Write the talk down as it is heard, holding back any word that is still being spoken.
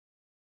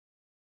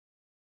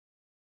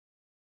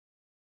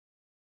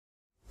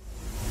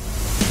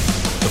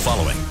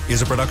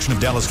is a production of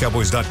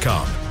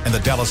DallasCowboys.com and the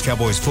Dallas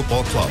Cowboys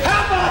Football Club.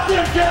 How about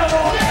them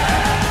Cowboys?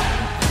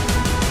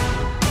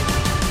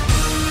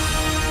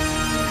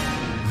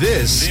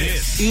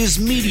 This is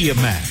Media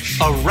Mash,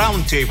 A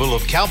roundtable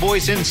of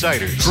Cowboys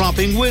insiders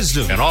dropping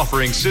wisdom and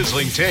offering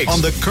sizzling takes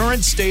on the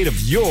current state of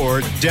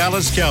your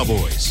Dallas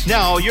Cowboys.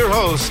 Now, your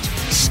host,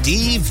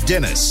 Steve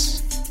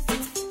Dennis.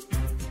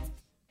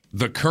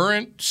 The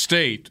current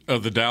state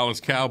of the Dallas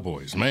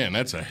Cowboys. Man,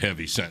 that's a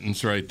heavy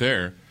sentence right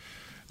there.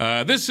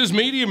 This is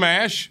Media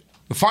Mash,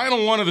 the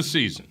final one of the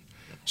season.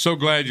 So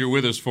glad you're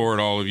with us for it,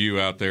 all of you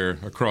out there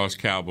across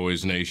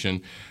Cowboys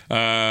Nation.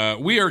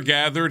 We are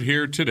gathered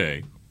here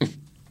today.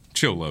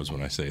 Chill loves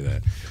when I say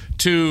that.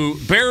 To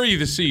bury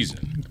the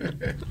season.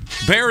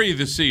 Bury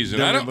the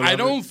season. I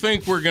don't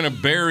think we're going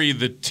to bury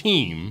the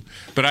team,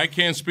 but I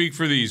can't speak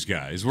for these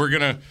guys. We're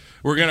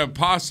gonna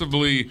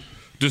possibly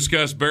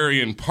discuss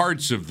burying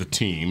parts of the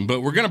team,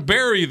 but we're going to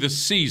bury the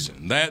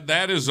season.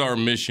 That is our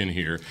mission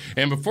here.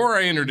 And before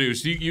I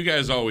introduce, you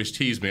guys always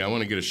tease me. I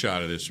want to get a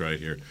shot of this right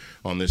here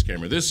on this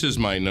camera. This is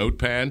my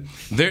notepad.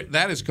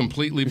 That is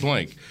completely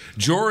blank.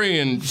 Jory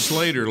and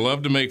Slater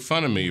love to make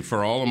fun of me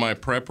for all of my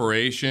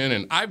preparation,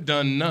 and I've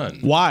done none.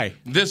 Why?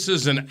 This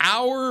is an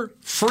hour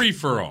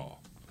free-for-all,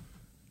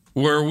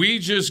 where we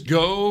just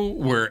go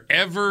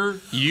wherever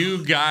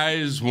you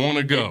guys want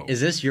to go. Is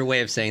this your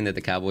way of saying that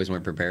the Cowboys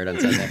weren't prepared on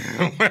Sunday?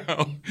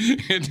 Well,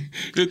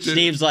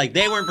 Steve's like,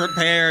 they weren't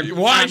prepared.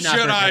 Why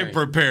should I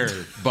prepare?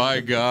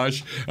 By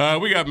gosh.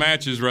 We got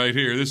matches right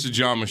here. This is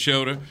John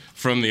Machota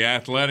from The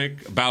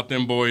Athletic, About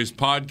Them Boys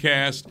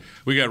podcast.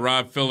 We got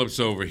Rob Phillips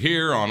over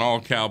here on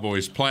all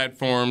Cowboys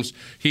platforms.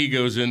 He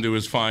goes into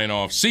his fine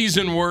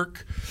off-season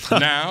work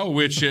now,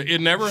 which it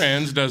never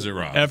ends, does it,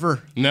 Rob?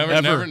 Ever. Never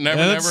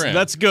ends.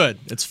 That's good.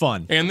 It's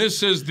fun. And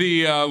this is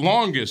the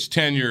longest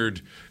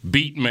tenured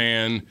beat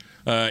man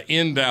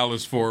in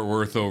Dallas-Fort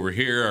Worth over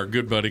here, our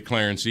good buddy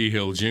Clarence E.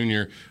 Hill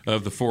Jr.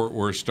 of the Fort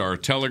Worth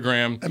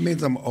Star-Telegram. That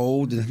means I'm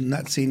old and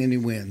not seen any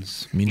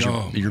wins. It means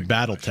you're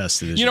battle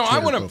tested. I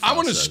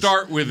want to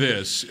start with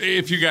this,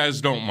 if you guys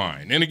don't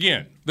mind. And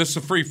again, this is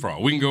a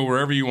free-for-all. We can go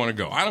wherever you want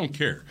to go. I don't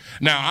care.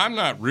 Now, I'm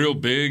not real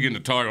big into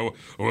talking,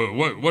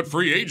 what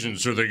free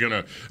agents are they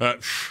going to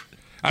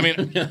I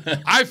mean,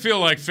 I feel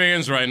like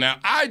fans right now,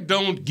 I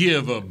don't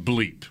give a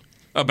bleep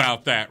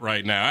about that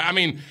right now. I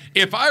mean,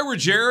 if I were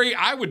Jerry,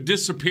 I would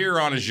disappear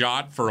on a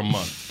yacht for a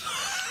month.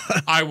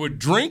 I would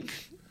drink.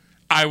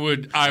 I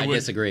would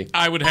disagree.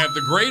 I would have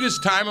the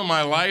greatest time of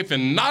my life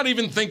and not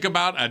even think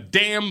about a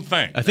damn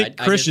thing. I think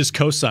Chris just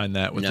co-signed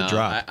that with the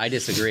drop. I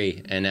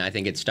disagree, and I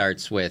think it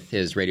starts with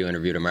his radio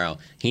interview tomorrow.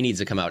 He needs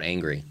to come out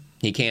angry.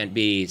 He can't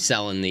be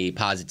selling the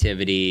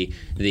positivity,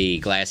 the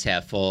glass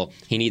half full.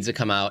 He needs to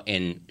come out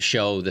and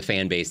show the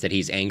fan base that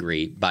he's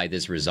angry by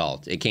this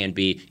result. It can't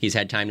be he's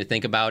had time to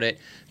think about it.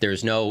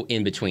 There's no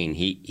in between.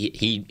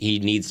 He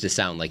needs to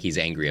sound like he's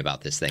angry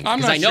about this thing.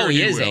 Because I know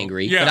he is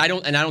angry, but I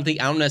don't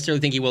necessarily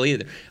think he will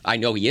either. I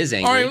know he is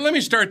angry. All right, let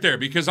me start there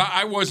because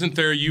I wasn't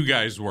there. You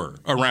guys were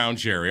around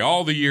Jerry.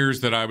 All the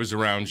years that I was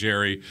around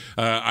Jerry,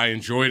 I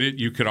enjoyed it.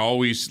 You could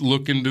always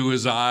look into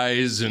his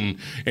eyes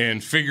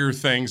and figure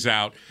things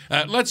out.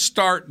 Let's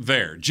start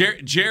there.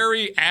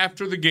 Jerry,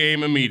 after the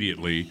game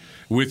immediately,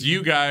 with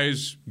you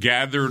guys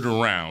gathered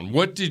around,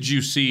 what did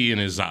you see in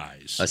his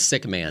eyes? A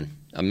sick man.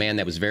 A man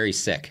that was very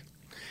sick.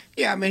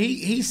 Yeah, I mean,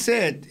 he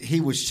said he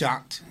was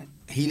shocked.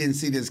 He didn't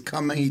see this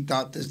coming. He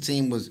thought this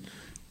team was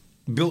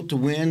built to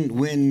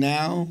win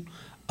now.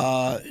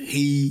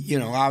 He,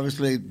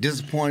 obviously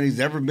disappointed. He's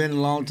ever been in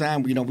a long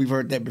time. We've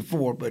heard that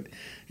before. But,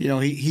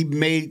 he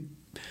made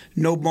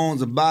no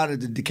bones about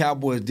it that the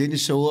Cowboys didn't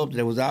show up, that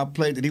it was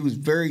outplayed, that he was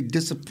very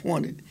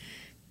disappointed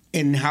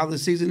in how the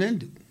season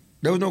ended.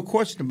 There was no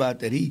question about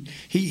that.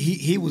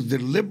 He was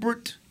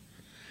deliberate.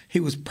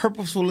 He was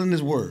purposeful in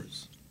his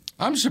words.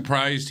 I'm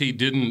surprised he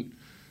didn't,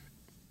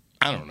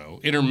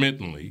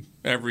 intermittently,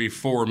 every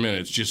 4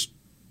 minutes, just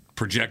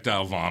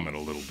projectile vomit a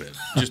little bit.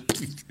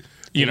 Just,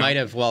 He might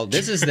have. Well,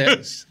 this is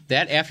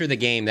that after the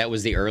game, that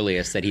was the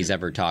earliest that he's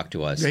ever talked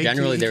to us. Yeah,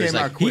 Generally, there's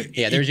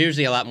there's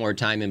usually a lot more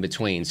time in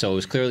between. So it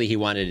was clearly he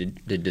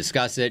wanted to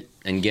discuss it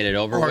and get it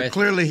over with.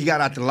 Clearly he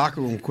got out the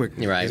locker room quick.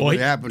 Right. Well,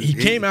 he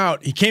came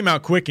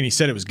out quick, and he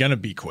said it was going to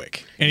be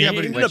quick. And he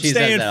ended up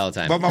staying. That all the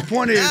time. But my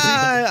point is,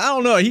 I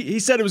don't know. He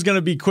said it was going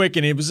to be quick,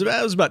 and it was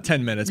about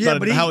 10 minutes. Yeah,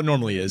 but how it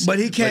normally is. But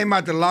he came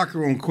out the locker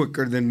room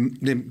quicker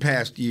than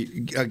past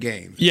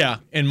games. Yeah,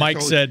 and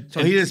Mike said.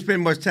 So he didn't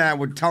spend much time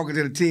with talking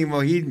to the team.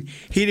 Well, he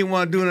didn't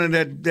want to do none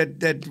of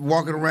that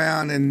walking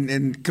around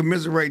and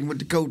commiserating with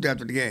the coach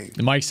after the game.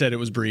 And Mike said it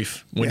was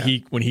brief when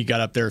he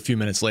got up there a few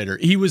minutes later.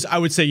 He was, I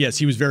would say, yes,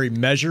 he was very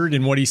measured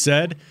in what he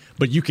said,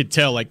 but you could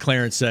tell, like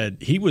Clarence said,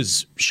 he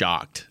was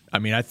shocked. I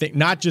mean, I think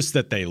not just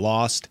that they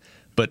lost,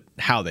 but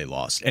how they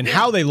lost. And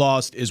how they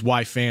lost is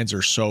why fans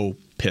are so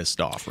pissed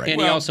off right now.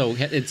 And he also,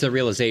 it's a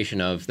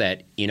realization of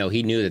that,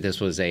 he knew that this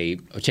was a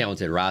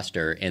talented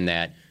roster and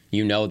that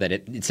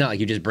that it's not like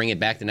you just bring it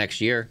back the next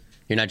year.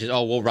 You're not just,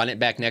 we'll run it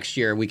back next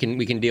year. We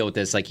can deal with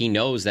this. Like, he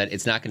knows that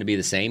it's not going to be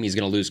the same. He's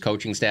going to lose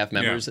coaching staff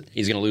members. Yeah.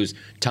 He's going to lose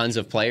tons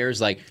of players.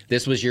 Like,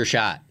 this was your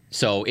shot.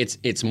 So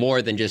it's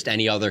more than just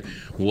any other,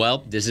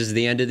 well, this is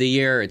the end of the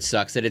year. It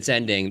sucks that it's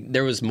ending.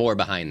 There was more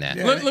behind that.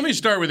 Yeah. Let me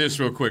start with this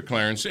real quick,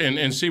 Clarence,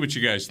 and see what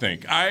you guys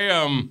think.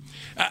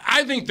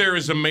 I think there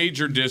is a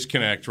major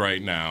disconnect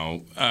right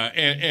now,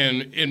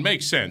 and it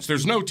makes sense.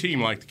 There's no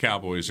team like the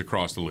Cowboys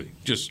across the league,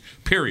 just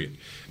period.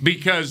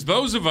 Because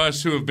those of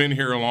us who have been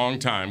here a long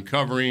time,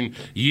 covering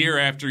year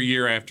after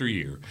year after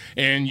year,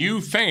 and you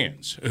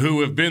fans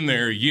who have been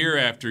there year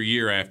after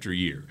year after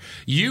year,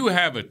 you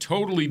have a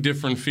totally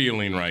different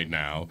feeling right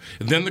now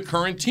than the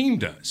current team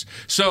does.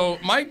 So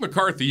Mike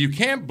McCarthy, you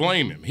can't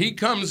blame him. He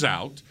comes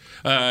out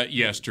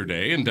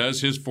yesterday and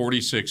does his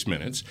 46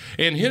 minutes,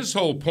 and his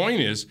whole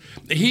point is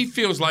he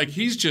feels like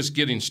he's just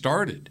getting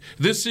started.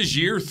 This is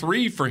year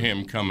 3 for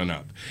him coming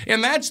up,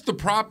 and that's the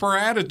proper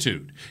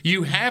attitude.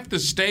 You have to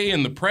stay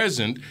in the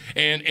present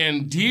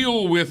and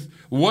deal with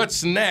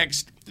what's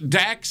next.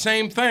 Dak,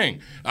 same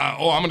thing. I'm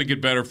going to get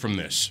better from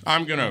this.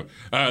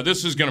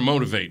 This is going to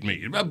motivate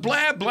me.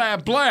 Blah, blah,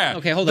 blah.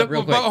 Okay, hold up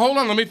real quick. Hold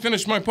on, let me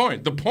finish my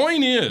point. The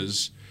point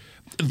is,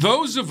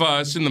 those of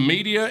us in the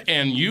media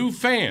and you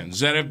fans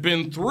that have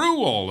been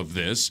through all of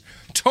this,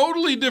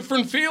 totally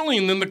different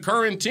feeling than the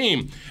current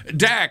team.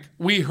 Dak,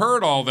 we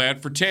heard all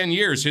that for 10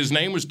 years. His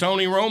name was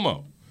Tony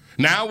Romo.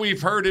 Now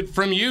we've heard it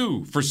from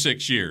you for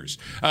 6 years.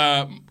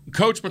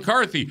 Coach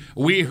McCarthy,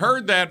 we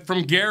heard that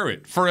from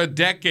Garrett for a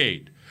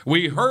decade.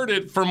 We heard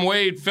it from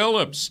Wade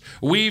Phillips.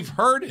 We've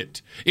heard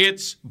it.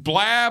 It's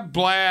blah,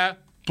 blah,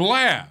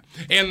 blah.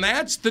 And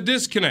that's the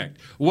disconnect.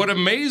 What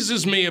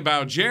amazes me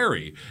about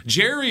Jerry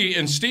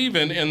and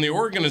Steven and the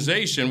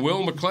organization,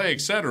 Will McClay,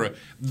 etc.,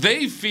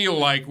 they feel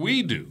like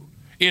we do.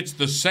 It's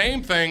the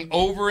same thing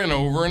over and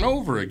over and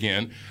over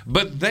again,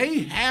 but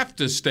they have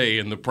to stay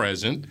in the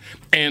present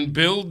and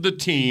build the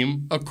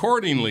team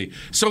accordingly.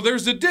 So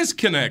there's a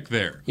disconnect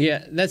there.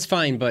 Yeah, that's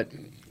fine, but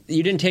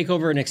you didn't take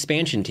over an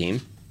expansion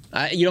team.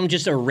 You don't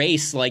just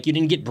erase, like, you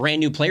didn't get brand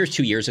new players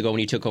 2 years ago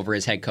when you took over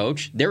as head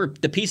coach.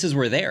 The pieces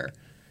were there.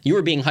 You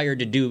were being hired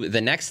to do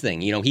the next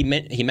thing. You know, he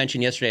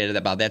mentioned yesterday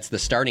about that's the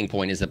starting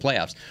point is the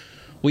playoffs.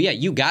 Well, yeah,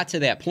 you got to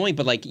that point,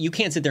 but, like, you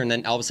can't sit there and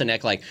then all of a sudden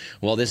act like,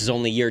 well, this is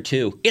only year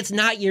 2. It's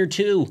not year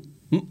 2.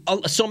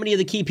 So many of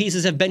the key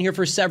pieces have been here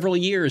for several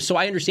years. So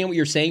I understand what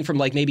you're saying from,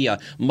 like, maybe a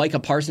Micah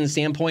Parsons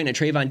standpoint and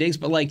Trayvon Diggs,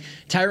 but, like,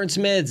 Tyron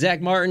Smith, Zach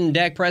Martin,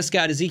 Dak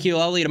Prescott, Ezekiel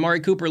Elliott,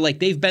 Amari Cooper, like,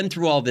 they've been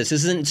through all this.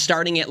 This isn't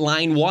starting at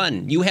line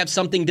 1. You have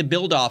something to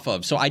build off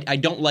of. So I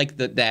don't like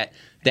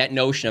that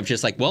notion of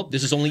just like, well,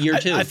 this is only year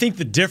 2. I think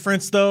the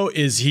difference, though,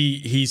 is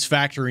he's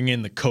factoring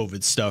in the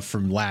COVID stuff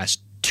from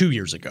last 2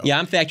 years ago. Yeah,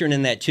 I'm factoring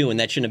in that too, and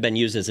that shouldn't have been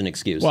used as an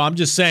excuse. Well, I'm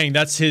just saying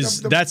that's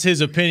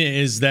his opinion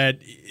is that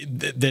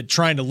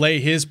trying to lay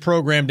his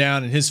program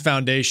down and his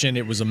foundation,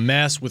 it was a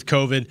mess with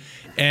COVID.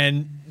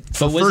 And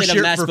but was it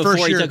a mess before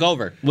he took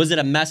over? Was it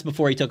a mess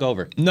before he took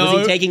over? No.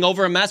 Was he taking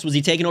over a mess? Was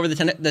he taking over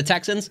the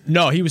Texans?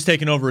 No, he was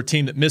taking over a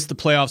team that missed the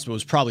playoffs but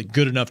was probably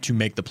good enough to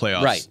make the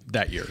playoffs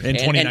that year in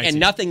 2019. And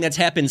nothing that's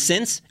happened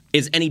since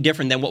is any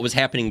different than what was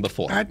happening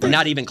before.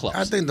 Not even close.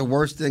 I think the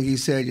worst thing he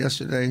said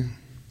yesterday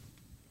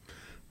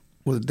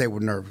was that they were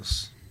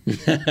nervous. And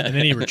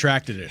then he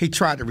retracted it. He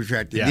tried to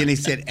retract it. Yeah. Then he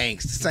said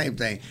angst, same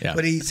thing. Yeah.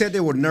 But he said they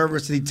were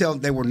nervous, and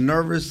they were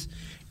nervous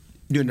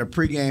during the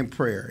pregame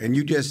prayer. And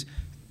you just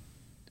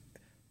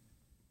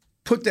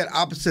put that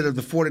opposite of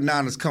the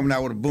 49ers coming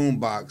out with a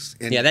boombox.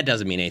 Yeah, that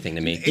doesn't mean anything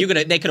to me.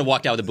 They could have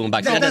walked out with a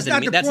boombox. No, that's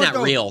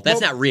not real.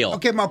 That's not real.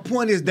 Okay, my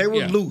point is they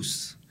were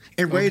loose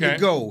and ready to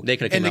go. They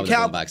could have come out with a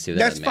boombox too.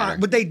 That's fine,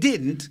 but they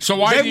didn't. So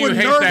why do you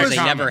hate that comment? They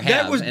never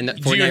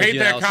have. Do you hate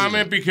that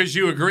comment because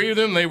you agree with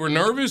them? They were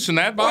nervous and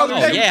that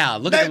bothered you? Yeah,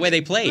 look at the way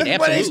they played.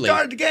 Absolutely. They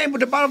started the game, but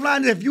the bottom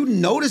line is if you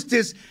noticed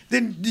this,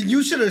 then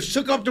you should have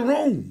shook up the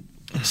room.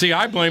 See,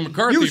 I blame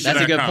McCarthy for that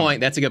That's a good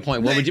point. That's a good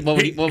point.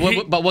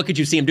 But what could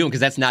you see him doing? Because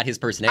that's not his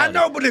personality. I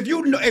know, but if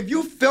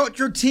you felt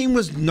your team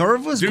was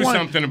nervous, do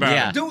something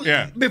about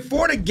it.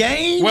 Before the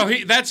game. Well,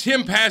 that's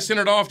him passing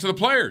it off to the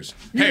players.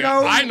 Hey,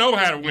 I know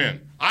how to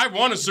win. I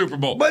won a Super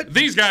Bowl. But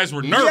these guys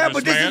were nervous, yeah,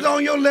 but this is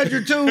on your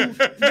ledger too.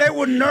 They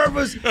were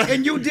nervous,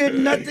 and you did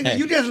nothing.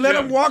 You just let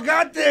them walk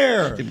out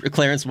there.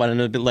 Clarence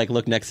wanted to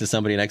look next to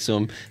somebody next to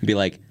him and be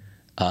like,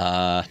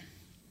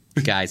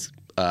 guys.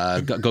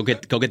 Go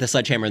get the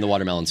sledgehammer and the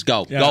watermelons.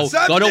 Go to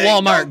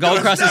Walmart. Go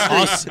across the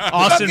street.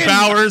 Austin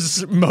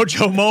Powers,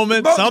 Mojo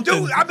Moment,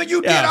 something. Dude, I mean,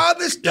 you did all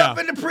this stuff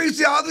in the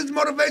preseason, all these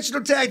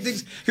motivational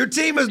tactics. Your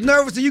team is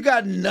nervous, and you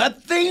got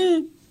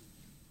nothing.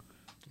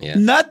 Yeah.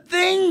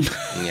 Nothing.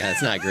 Yeah,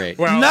 it's not great.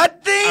 Well,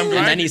 nothing.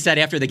 And then he said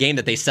after the game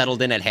that they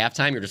settled in at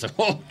halftime. You're just like,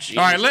 oh, geez.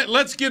 All right,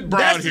 let's get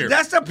broad here.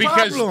 That's the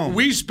problem. Because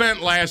we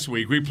spent last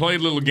week, we played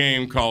a little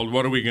game called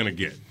What Are We Going to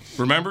Get?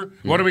 Remember?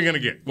 Mm-hmm. What are we going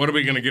to get? What are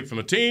we going to get from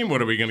the team? What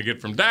are we going to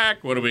get from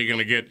Dak? What are we going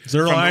to get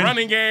from the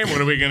running game?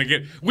 What are we going to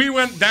get? We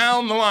went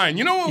down the line.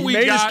 You know what we got?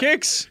 Made his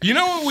kicks. You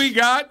know what we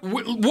got?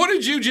 What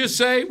did you just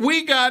say?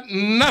 We got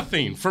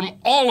nothing from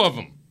all of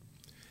them.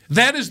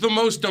 That is the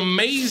most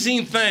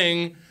amazing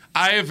thing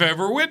I have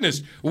ever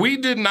witnessed. We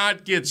did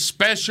not get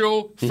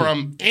special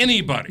from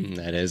anybody.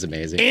 That is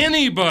amazing.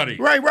 Anybody.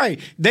 Right.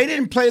 They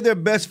didn't play their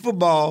best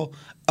football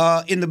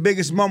in the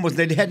biggest moments.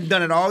 They hadn't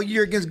done it all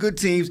year against good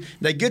teams.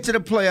 They get to the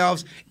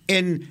playoffs,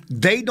 and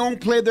they don't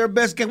play their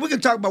best game. We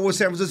can talk about what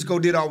San Francisco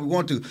did all we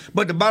want to,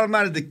 but the bottom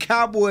line is the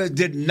Cowboys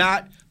did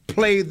not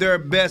play their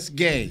best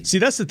game. See,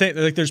 that's the thing.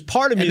 Like, there's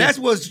part of me, and that's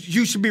what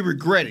you should be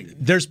regretting.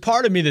 There's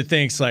part of me that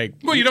thinks like,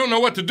 well, you don't know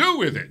what to do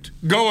with it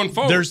going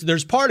forward.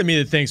 There's part of me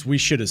that thinks we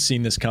should have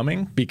seen this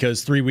coming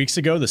because 3 weeks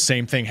ago the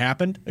same thing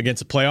happened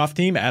against a playoff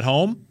team at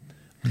home,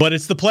 but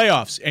it's the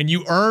playoffs, and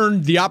you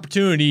earned the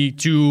opportunity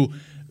to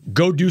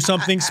go do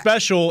something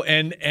special,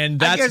 and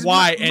that's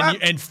why.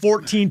 And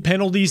 14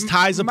 penalties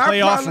ties a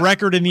playoff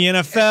record in the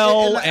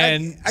NFL,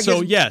 and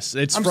so yes,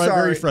 it's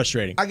very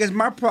frustrating. I guess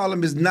my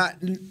problem is not.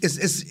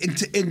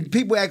 And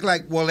people act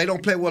like, well, they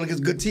don't play well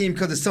against a good team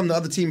because it's something the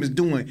other team is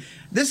doing.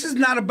 This is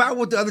not about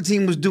what the other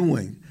team was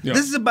doing. Yeah.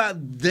 This is about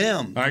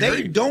them.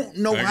 They don't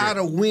know how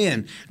to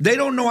win. They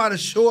don't know how to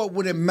show up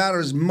when it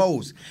matters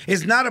most.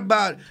 It's not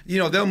about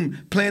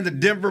them playing the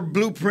Denver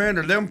blueprint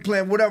or them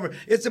playing whatever.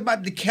 It's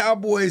about the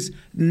Cowboys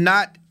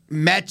not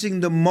matching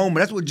the moment.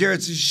 That's what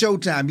Jared said.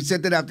 Showtime. He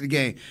said that after the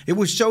game. It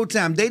was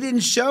showtime. They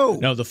didn't show.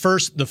 No, the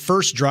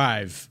first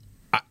drive,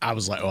 I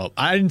was like, well,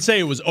 I didn't say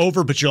it was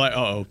over, but you're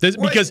like,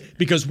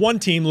 because one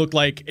team looked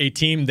like a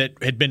team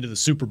that had been to the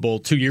Super Bowl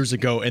 2 years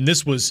ago, and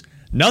this was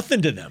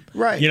nothing to them,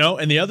 right?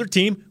 And the other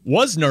team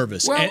was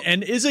nervous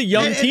and is a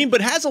young team,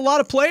 but has a lot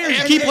of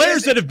players, key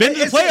players that have been to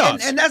the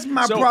playoffs. And that's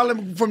my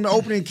problem from the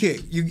opening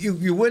kick.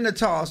 You win the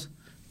toss.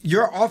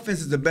 Your offense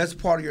is the best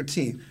part of your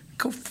team.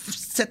 Go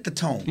set the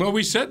tone. Well,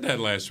 we said that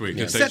last week.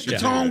 Yeah. Set the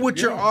tone with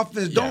your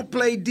offense. Don't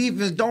play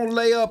defense. Don't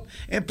lay up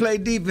and play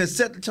defense.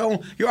 Set the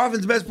tone. Your offense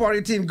is the best part of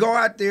your team. Go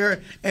out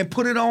there and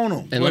put it on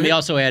them. And let me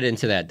also add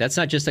into that. That's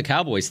not just a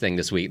Cowboys thing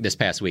this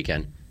past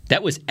weekend.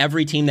 That was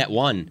every team that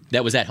won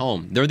that was at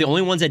home. They're the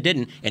only ones that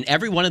didn't. And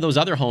every one of those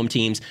other home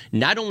teams,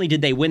 not only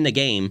did they win the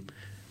game,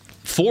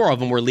 4 of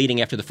them were leading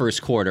after the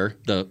first quarter.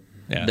 The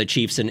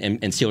Chiefs and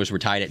Steelers were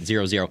tied at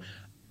 0-0.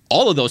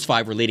 All of those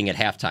 5 were leading at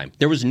halftime.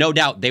 There was no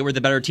doubt they were the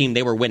better team.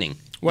 They were winning.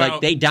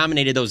 Well, they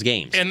dominated those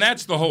games. And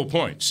that's the whole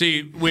point.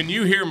 See, when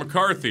you hear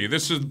McCarthy,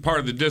 this is part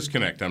of the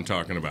disconnect I'm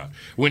talking about.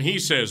 When he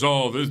says,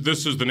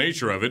 this is the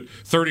nature of it,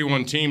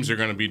 31 teams are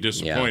going to be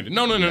disappointed.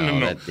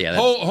 Yeah.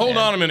 No. Hold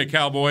on a minute,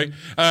 Cowboy.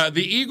 The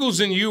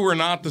Eagles and you are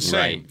not the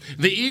same. Right.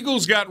 The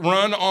Eagles got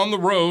run on the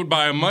road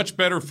by a much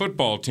better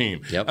football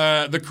team.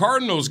 Yep. The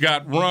Cardinals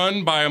got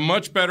run by a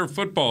much better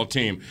football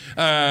team.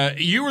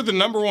 You were the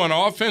number 1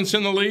 offense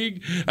in the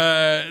league,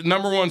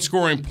 number 1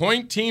 scoring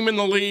point team in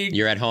the league.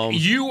 You're at home.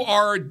 You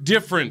are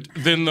different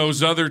than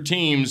those other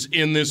teams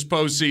in this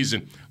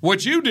postseason.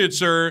 What you did,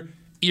 sir,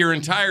 your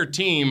entire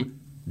team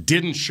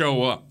didn't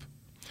show up.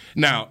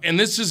 Now, and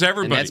this is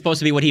everybody. And that's supposed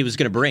to be what he was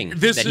going to bring.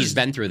 He's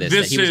been through this.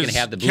 That he was going to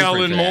have the blueprint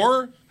Kellen for that.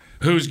 Moore,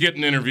 who's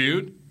getting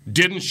interviewed,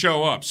 didn't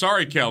show up.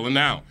 Sorry, Kellen.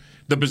 Now,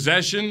 the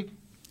possession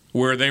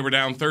where they were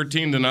down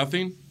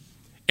 13-0,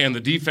 and the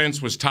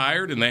defense was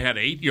tired, and they had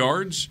 8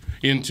 yards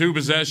in 2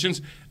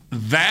 possessions.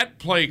 That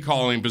play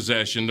calling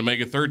possession to make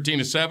it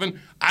 13-7,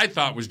 I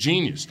thought was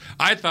genius.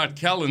 I thought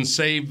Kellen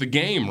saved the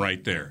game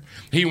right there.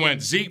 He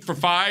went Zeke for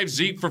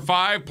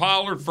 5,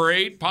 Pollard for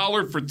 8,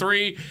 Pollard for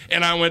 3,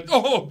 and I went,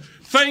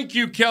 thank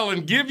you,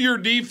 Kellen. Give your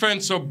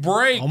defense a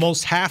break.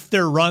 Almost half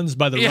their runs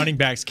by the running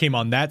backs came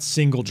on that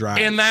single drive.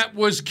 And that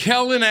was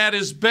Kellen at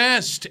his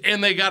best,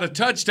 and they got a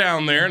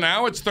touchdown there.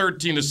 Now it's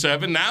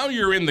 13-7. Now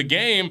you're in the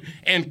game,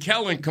 and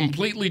Kellen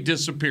completely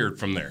disappeared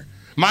from there.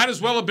 Might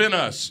as well have been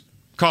us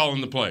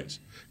calling the plays.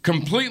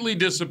 Completely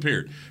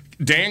disappeared.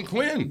 Dan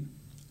Quinn,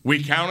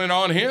 we counted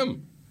on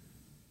him.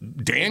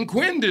 Dan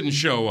Quinn didn't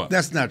show up.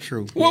 That's not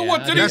true. Well, what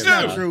did he do? That's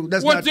not true.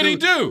 What did he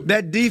do?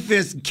 That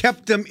defense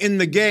kept them in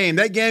the game.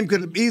 That game could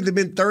have easily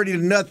been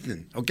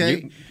 30-0.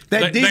 Okay,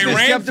 they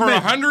ran for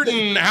 100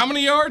 and how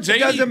many yards? 80?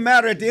 It doesn't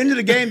matter. At the end of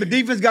the game, the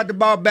defense got the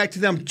ball back to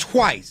them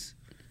twice.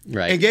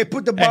 Right. And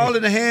put the ball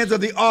in the hands of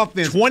the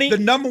offense. The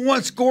number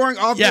 1 scoring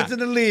offense in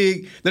the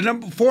league, the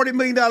number $40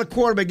 million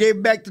quarterback gave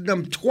it back to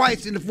them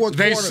twice in the fourth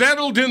quarter. They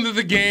settled into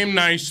the game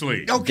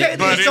nicely. Okay,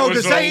 but it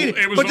was a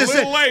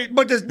little late.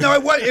 But it wasn't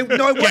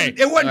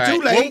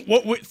too late.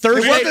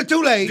 Thursday, it wasn't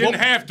too late. It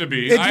didn't have to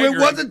be. It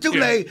wasn't too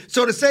late.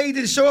 So to say he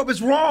didn't show up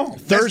is wrong.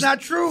 That's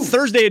not true.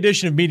 Thursday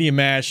edition of Media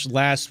Mash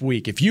last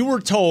week. If you were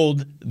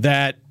told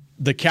that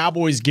the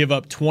Cowboys give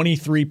up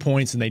 23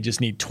 points and they just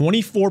need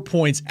 24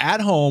 points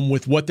at home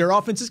with what their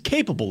offense is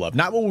capable of.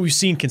 Not what we've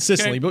seen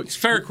consistently, but it's a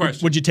fair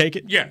question. Would you take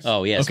it? Yes.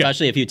 Oh, yeah,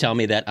 especially if you tell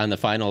me that on the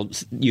final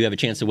you have a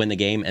chance to win the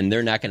game and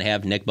they're not going to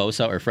have Nick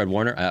Bosa or Fred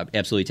Warner,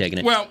 absolutely taking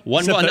it. Well,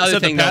 one other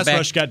thing, the pass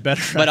rush got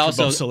better but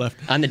also Bosa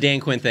left. On the Dan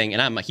Quinn thing,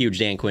 and I'm a huge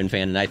Dan Quinn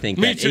fan, and I think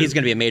that he's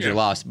going to be a major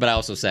loss, but I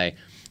also say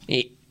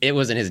it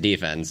wasn't his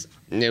defense.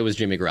 It was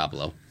Jimmy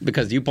Garoppolo.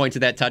 Because you point to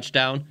that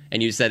touchdown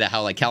and you said that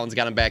how Kellen's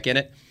got him back in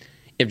it.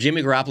 If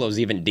Jimmy Garoppolo is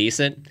even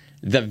decent,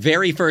 The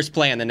very first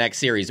play on the next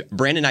series,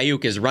 Brandon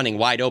Ayuk is running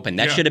wide open.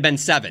 That should have been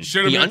 7.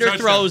 Should have He been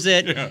underthrows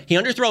touchdown. it. Yeah. He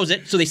underthrows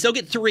it, so they still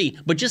get 3.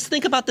 But just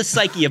think about the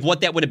psyche of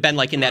what that would have been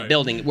like in that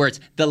building, where it's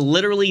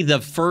literally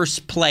the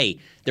first play.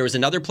 There was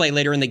another play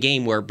later in the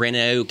game where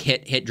Brandon Ayuk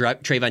hit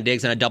Trayvon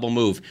Diggs on a double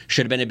move.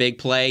 Should have been a big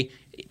play.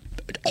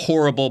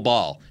 Horrible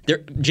ball.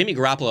 Jimmy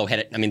Garoppolo had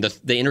it. I mean,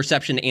 the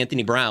interception to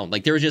Anthony Brown.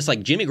 Like, there was just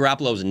like, Jimmy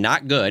Garoppolo's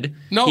not good.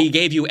 No. He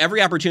gave you every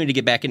opportunity to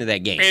get back into that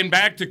game. And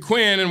back to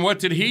Quinn, and what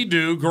did he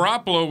do?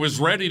 Garoppolo was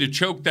ready to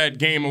choke that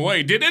game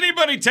away. Did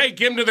anybody take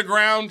him to the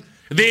ground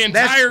the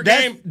entire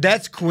game?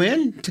 That's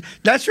Quinn.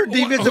 That's your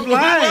defensive Who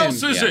line.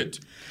 else is it?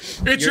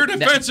 It's your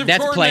defensive That's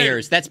coordinator.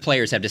 players. That's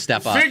players have to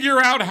step up. Figure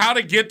out how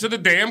to get to the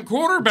damn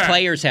quarterback.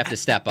 Players have to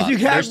step up. You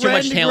got There's too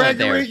much Randy talent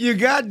Gregory, there. you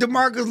got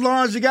DeMarcus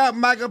Lawrence, you got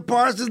Michael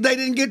Parsons. They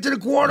didn't get to the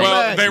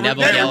quarterback. Well, they were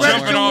Neville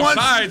jumping Gallimore. off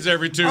sides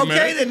every 2 minutes.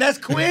 Okay, then that's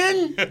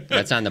Quinn.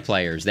 That's on the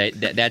players.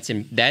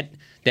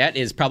 That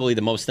is probably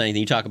the most stunning thing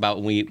you talk about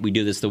when we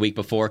do this the week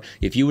before.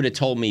 If you would have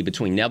told me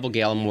between Neville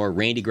Gallimore,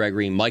 Randy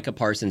Gregory, Micah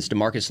Parsons,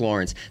 DeMarcus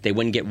Lawrence, they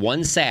wouldn't get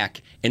 1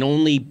 sack and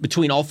only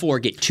between all 4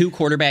 get 2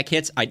 quarterback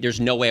hits, there's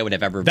no way I would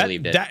have ever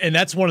believed it. And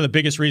that's one of the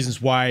biggest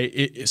reasons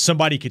why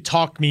somebody could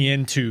talk me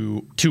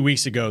into 2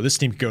 weeks ago, this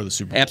team could go to the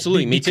Super Bowl.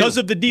 Absolutely, me because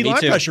too. of the D-line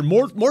Me too. pressure,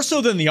 more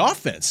so than the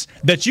offense,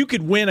 that you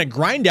could win a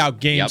grind-out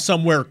game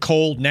somewhere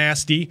cold,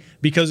 nasty,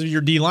 because of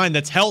your D-line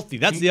that's healthy.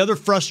 That's the other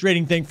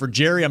frustrating thing for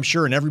Jerry, I'm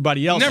sure, and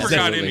everybody else. Never is that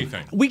got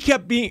anything. We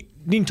kept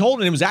being told,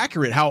 and it was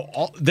accurate,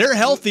 how they're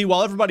healthy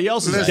while everybody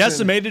else is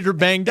decimated or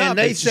banged up.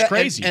 It's just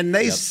crazy. And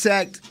they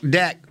sacked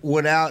Dak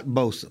without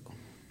Bosa.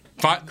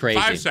 Crazy.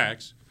 5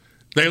 sacks.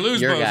 They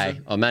lose Your Bosa. guy,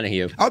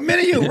 Omenihu.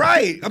 Omenihu,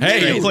 right.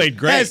 Hey, he played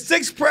great. Had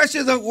 6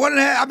 pressures of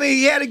 1.5. I mean,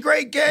 he had a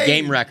great game.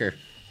 Game wrecker.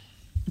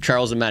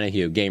 Charles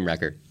Omenihu, game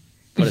wrecker.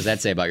 What does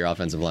that say about your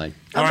offensive line?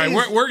 All right,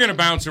 we're going to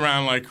bounce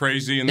around like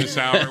crazy in this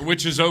hour,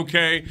 which is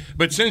okay.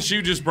 But since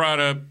you just brought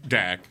up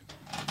Dak,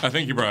 I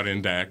think you brought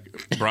up Dak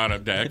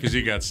because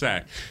he got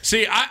sacked.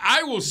 See,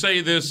 I will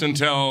say this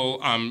until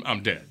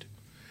I'm dead.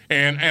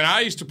 And I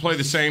used to play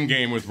the same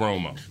game with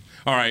Romo.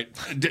 All right,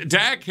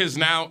 Dak has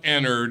now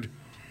entered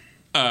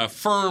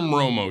firm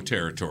Romo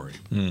territory.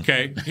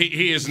 Okay,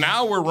 he is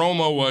now where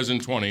Romo was in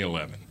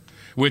 2011,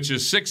 which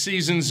is 6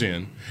 seasons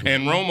in,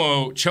 and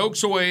Romo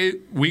chokes away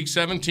week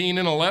 17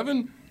 and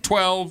 11,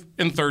 12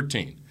 and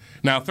 13.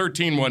 Now,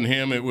 13 wasn't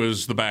him. It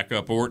was the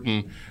backup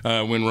Orton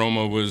when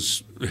Romo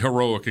was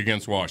heroic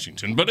against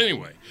Washington. But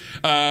anyway,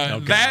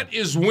 that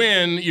is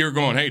when you're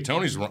going, hey,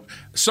 Tony's wrong.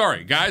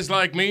 Sorry, guys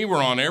like me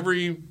were on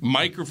every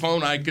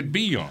microphone I could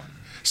be on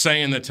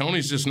saying that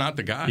Tony's just not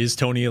the guy. Is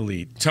Tony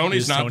elite?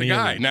 Tony's not the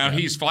guy. Elite? Now,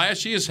 he's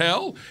flashy as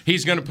hell.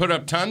 He's going to put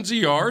up tons of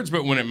yards,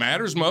 but when it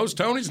matters most,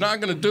 Tony's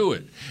not going to do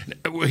it.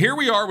 Here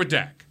we are with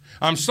Dak.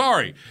 I'm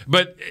sorry,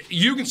 but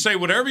you can say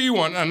whatever you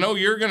want. I know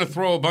you're going to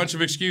throw a bunch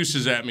of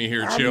excuses at me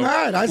here, Chill.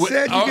 I'm not. I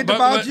said you get the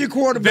ball to your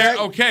quarterback.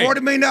 Okay.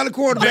 $40 million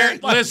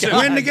quarterback. Listen,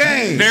 win the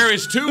game. There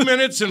is 2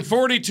 minutes and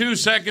 42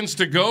 seconds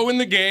to go in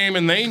the game,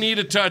 and they need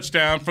a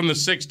touchdown from the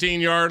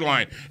 16-yard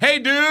line. Hey,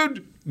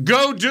 dude,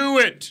 go do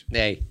it.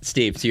 Hey,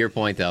 Steve, to your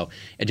point, though,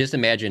 and just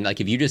imagine, like,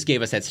 if you just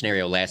gave us that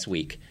scenario last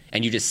week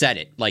and you just said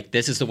it, like,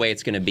 this is the way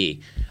it's going to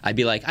be, I'd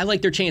be like, I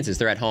like their chances.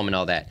 They're at home and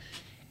all that.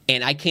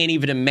 And I can't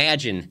even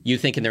imagine you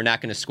thinking they're not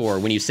going to score.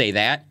 When you say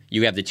that,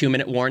 you have the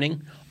 2-minute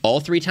warning, all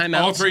 3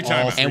 timeouts. All 3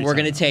 timeouts. And we're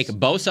going to take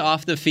Bosa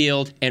off the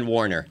field and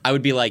Warner. I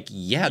would be like,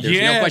 yeah, there's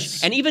no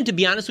question. And even to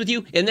be honest with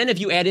you, and then if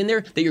you add in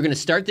there that you're going to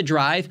start the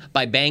drive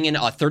by banging a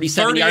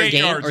 37-yard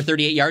game or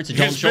 38 yards to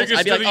Dalton Schultz,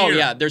 I'd be like, oh,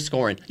 yeah, they're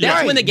scoring.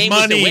 That's when the game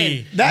was to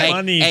win.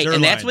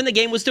 And that's when the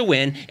game was to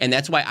win. And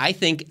that's why I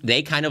think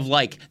they kind of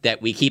like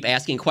that we keep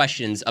asking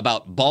questions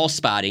about ball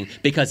spotting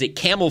because it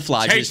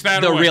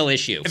camouflages the real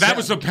issue. That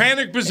was a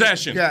panic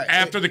possession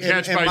after the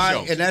catch by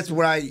Schultz. And that's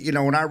what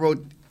when I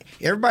wrote.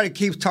 Everybody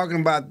keeps talking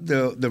about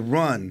the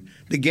run.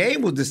 The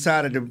game was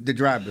decided the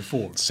drive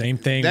before. Same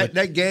thing.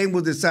 That game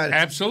was decided.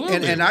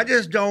 Absolutely. And I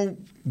just don't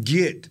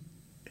get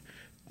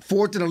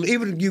fourth and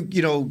even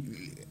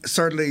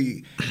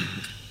certainly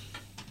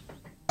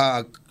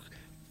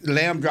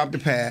Lamb dropped the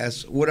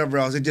pass, whatever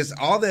else. It just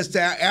all that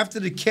stuff after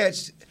the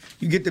catch,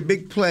 you get the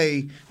big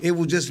play. It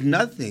was just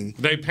nothing.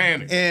 They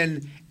panicked.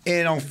 And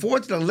on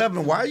 4th and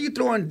 11, why are you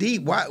throwing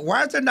deep? Why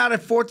is there not a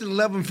 4th and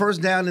 11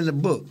 first down in the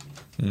book?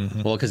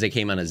 Mm-hmm. Well, because they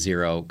came on a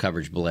 0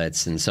 coverage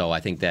blitz, and so I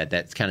think that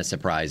kind of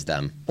surprised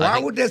them. Why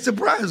would that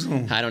surprise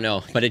them? I don't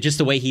know, but just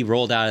the way he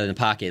rolled out of the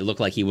pocket, it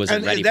looked like he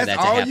wasn't ready for that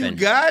to happen. That's all you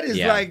got is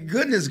like,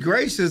 goodness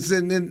gracious,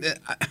 and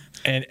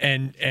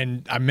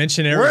I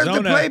mentioned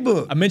Arizona. Where's the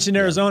playbook? I mentioned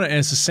Arizona, and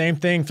it's the same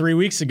thing 3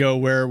 weeks ago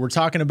where we're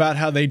talking about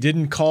how they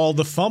didn't call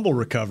the fumble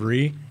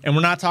recovery, And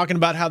we're not talking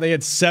about how they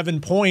had 7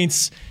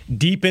 points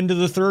deep into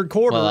the third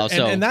quarter. Well,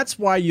 also, and that's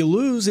why you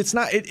lose. It's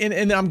not.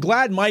 And I'm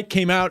glad Mike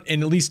came out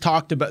and at least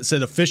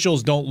said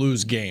officials don't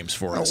lose games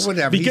for us.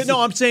 Whatever.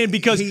 I'm saying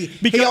because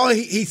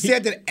he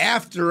said that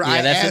after I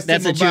asked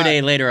him that's a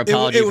 2-day later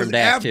apology it was from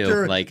Dak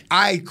after too.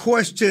 I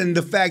questioned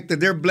the fact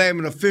that they're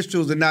blaming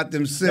officials and not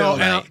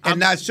themselves, and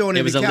not showing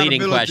it was a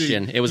leading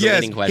question. It was a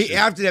leading question.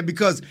 After that,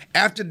 because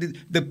after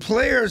the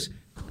players'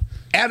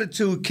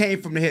 attitude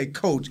came from the head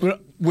coach.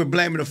 We're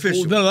blaming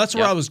officials. Well, no, that's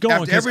where I was going.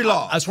 After every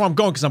loss. That's where I'm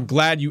going because I'm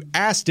glad you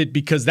asked it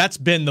because that's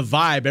been the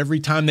vibe every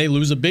time they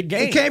lose a big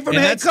game. It came from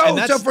the head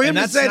coach. So for him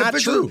to say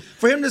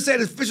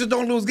the officials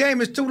don't lose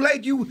game, it's too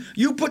late.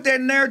 You put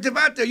that narrative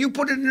out there. You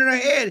put it in their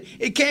head.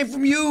 It came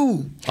from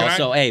you.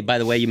 Also, hey, by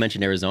the way, you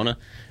mentioned Arizona.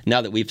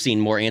 Now that we've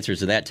seen more answers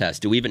to that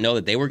test, do we even know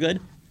that they were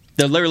good?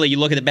 They're literally, you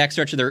look at the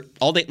backstretch of the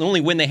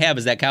only win they have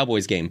is that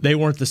Cowboys game. They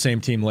weren't the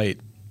same team late.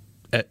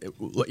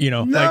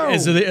 No. Like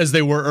as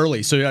they were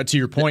early. So to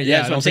your point,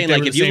 that's what I'm saying.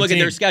 Like if you look at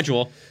their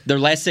schedule, their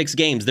last 6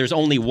 games, there's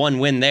only 1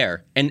 win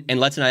there, and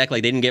let's not act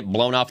like they didn't get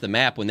blown off the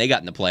map when they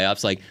got in the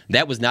playoffs. Like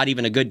that was not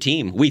even a good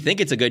team. We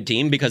think it's a good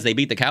team because they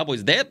beat the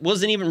Cowboys. That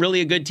wasn't even really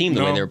a good team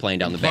the way they were playing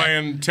down the back.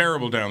 Playing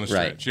terrible down the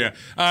stretch. Right.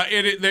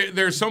 Yeah.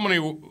 There's so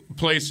many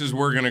places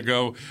we're going to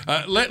go.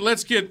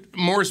 Let's get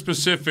more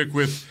specific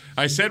with.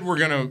 I said we're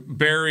going to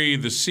bury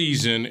the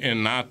season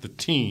and not the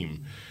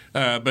team.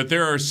 But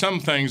there are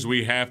some things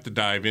we have to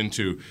dive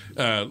into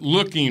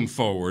looking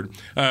forward.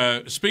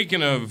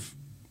 Speaking of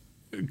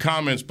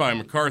comments by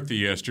McCarthy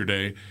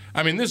yesterday,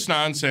 I mean, this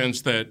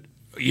nonsense that,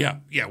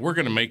 we're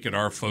going to make it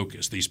our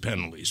focus, these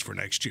penalties for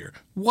next year.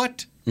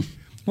 What?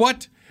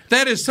 What?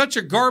 That is such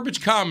a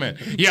garbage comment.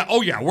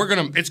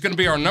 It's going to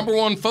be our number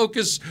one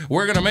focus.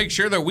 We're going to make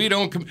sure that we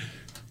don't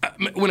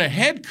when a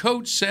head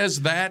coach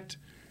says that,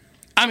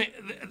 I mean,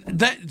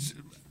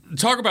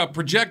 talk about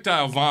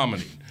projectile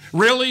vomiting.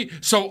 Really?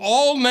 So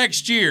all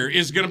next year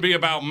is going to be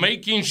about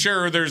making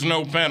sure there's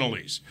no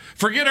penalties.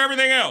 Forget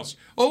everything else.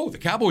 Oh, the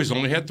Cowboys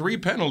only had 3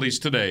 penalties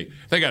today.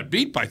 They got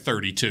beat by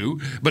 32,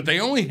 but they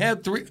only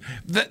had 3.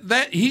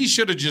 That he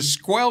should have just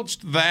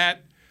squelched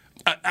that.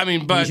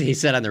 But he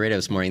said on the radio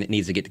this morning that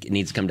it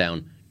needs to come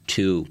down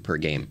 2 per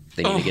game.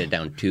 They need to get it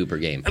down 2 per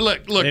game.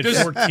 Look,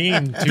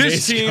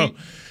 this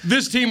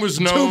team was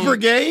known 2 per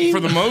game? for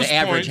the most. The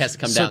average points. has to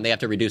come down. They have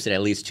to reduce it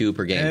at least 2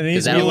 per game. It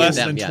needs to be less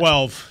than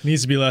 12. It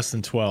needs to be less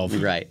than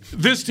 12. Right.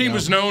 This team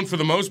was known for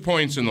the most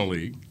points in the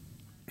league,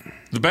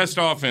 the best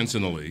offense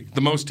in the league,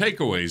 the most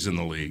takeaways in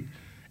the league,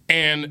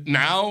 and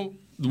now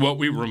what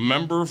we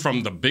remember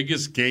from the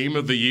biggest game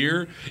of the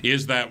year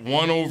is that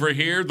one over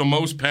here, the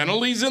most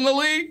penalties in the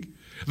league.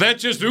 That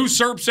just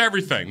usurps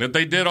everything that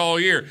they did all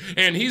year,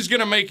 and he's going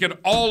to make it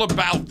all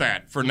about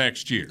that for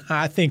next year.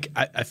 I think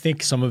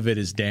some of it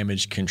is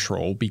damage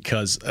control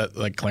because,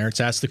 like Clarence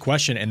asked the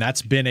question, and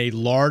that's been a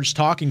large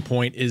talking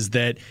point. Is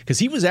that because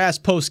he was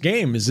asked post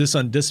game, "Is this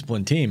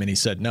undisciplined team?" and he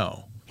said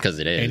no, because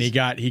it is, and he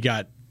got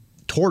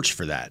torched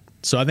for that.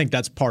 So I think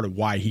that's part of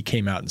why he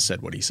came out and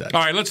said what he said.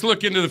 All right, let's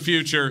look into the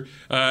future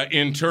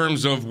in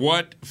terms of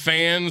what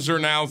fans are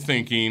now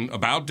thinking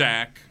about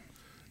Dak.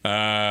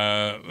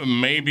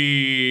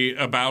 Maybe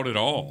about it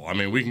all. I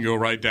mean, we can go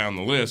right down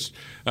the list.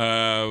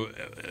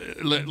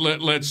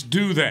 Let's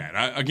do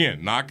that.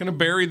 Again, not going to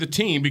bury the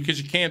team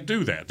because you can't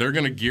do that. They're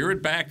going to gear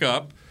it back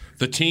up.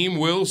 The team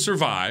will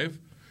survive.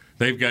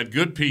 They've got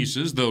good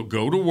pieces. They'll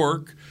go to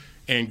work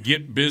and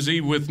get busy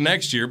with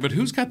next year. But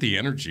who's got the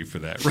energy for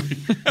that right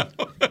now?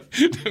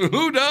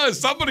 Who does?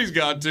 Somebody's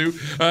got to.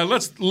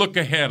 Let's look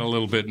ahead a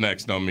little bit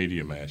next on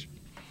Media Mash.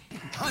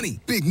 Honey,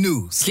 big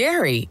news.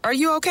 Gary, are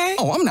you okay?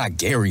 Oh, I'm not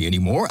Gary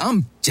anymore.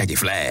 I'm Jackie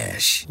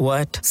Flash.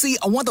 What? See,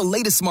 I want the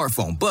latest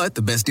smartphone, but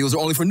the best deals are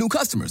only for new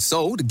customers.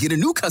 So, to get a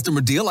new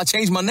customer deal, I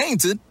changed my name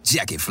to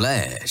Jackie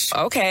Flash.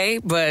 Okay,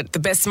 but the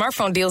best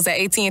smartphone deals at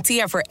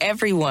AT&T are for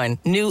everyone,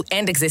 new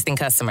and existing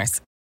customers.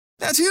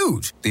 That's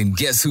huge. Then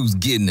guess who's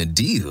getting a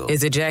deal?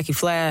 Is it Jackie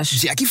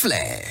Flash? Jackie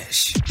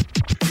Flash.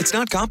 It's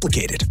not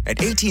complicated.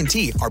 At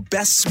AT&T, our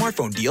best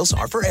smartphone deals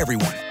are for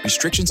everyone.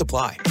 Restrictions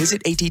apply.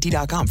 Visit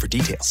AT&T.com for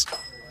details.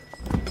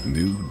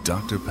 New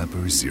Dr.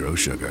 Pepper Zero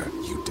Sugar.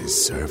 You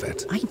deserve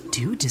it. I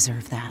do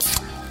deserve that.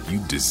 You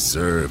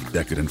deserve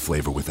decadent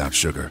flavor without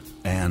sugar.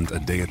 And a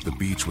day at the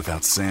beach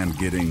without sand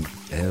getting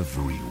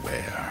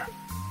everywhere.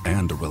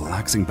 And a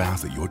relaxing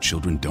bath that your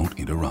children don't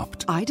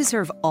interrupt. I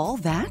deserve all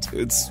that?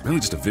 It's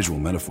really just a visual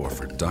metaphor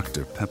for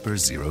Dr. Pepper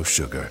Zero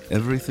Sugar.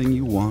 Everything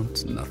you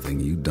want, nothing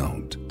you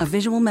don't. A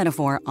visual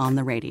metaphor on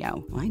the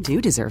radio. I do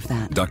deserve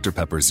that. Dr.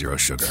 Pepper Zero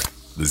Sugar.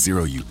 The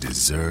zero you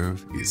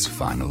deserve is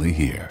finally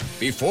here.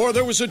 Before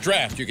there was a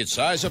draft, you could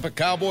size up a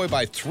cowboy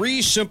by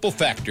 3 simple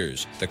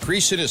factors: the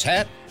crease in his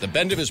hat, the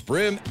bend of his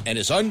brim, and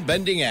his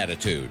unbending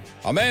attitude.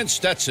 A man's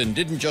Stetson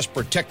didn't just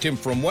protect him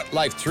from what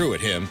life threw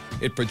at him,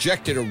 it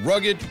projected a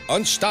rugged,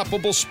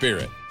 unstoppable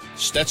spirit.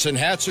 Stetson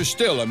hats are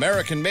still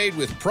American-made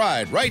with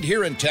pride right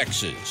here in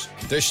Texas.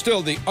 They're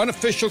still the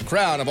unofficial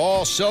crown of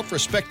all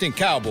self-respecting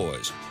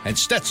Cowboys, and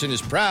Stetson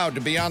is proud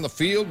to be on the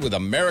field with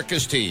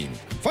America's team.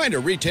 Find a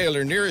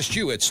retailer nearest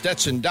you at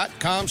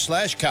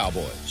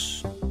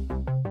stetson.com/cowboys.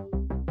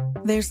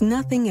 There's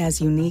nothing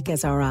as unique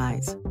as our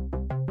eyes,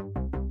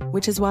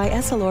 which is why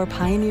Essilor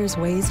pioneers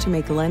ways to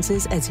make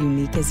lenses as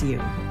unique as you.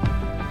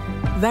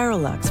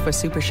 Varilux for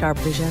super sharp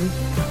vision,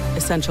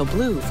 Essential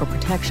Blue for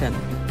protection,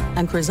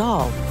 and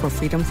Crizal for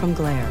freedom from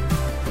glare.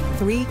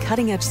 3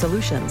 cutting-edge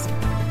solutions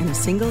in a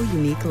single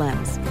unique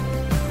lens.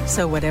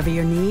 So whatever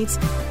your needs,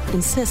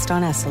 insist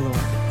on Essilor.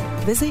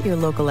 Visit your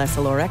local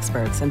Essilor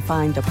experts and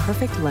find the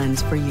perfect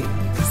lens for you.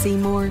 See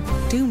more,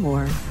 do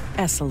more,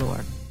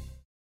 Essilor.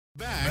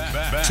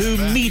 Back to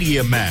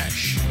Media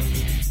Mash.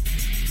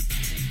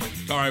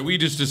 All right, we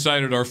just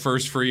decided our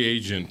first free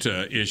agent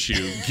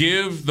issue.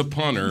 Give the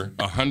punter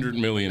 $100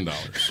 million.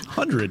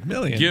 $100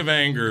 million? Give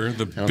Anger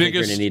the I don't think biggest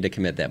you're going to need to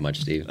commit that much,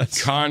 Steve.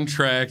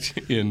 contract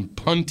in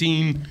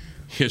punting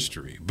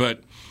history.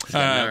 But,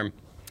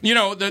 you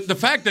know, the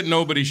fact that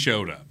nobody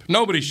showed up.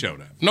 Nobody.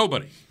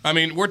 I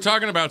mean, we're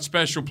talking about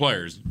special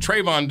players.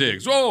 Trayvon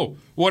Diggs. Oh,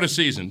 what a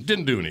season.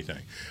 Didn't do anything.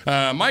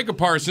 Micah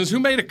Parsons, who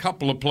made a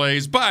couple of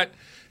plays, but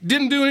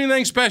didn't do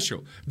anything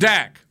special.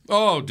 Dak.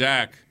 Oh,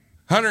 Dak.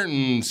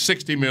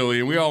 $160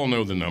 million. We all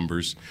know the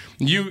numbers.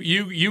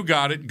 You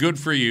got it. Good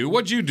for you.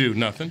 What'd you do?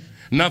 Nothing.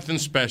 Nothing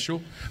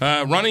special.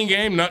 Running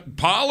game.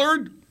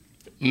 Pollard.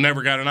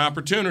 Never got an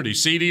opportunity.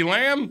 CeeDee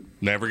Lamb.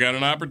 Never got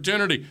an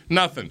opportunity.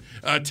 Nothing.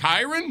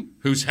 Tyron,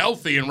 who's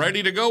healthy and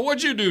ready to go.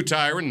 What'd you do,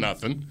 Tyron?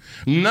 Nothing.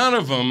 None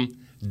of them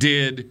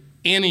did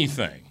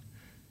anything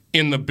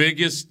in the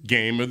biggest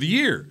game of the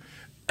year.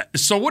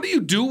 So what do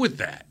you do with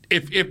that?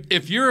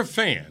 If you're a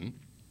fan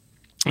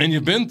and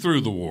you've been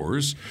through the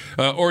wars,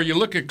 or you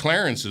look at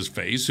Clarence's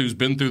face, who's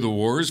been through the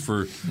wars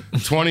for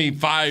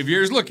 25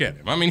 years. Look at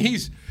him. I mean,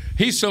 he's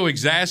so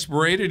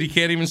exasperated he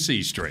can't even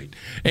see straight.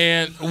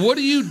 And what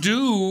do you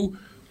do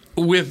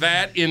with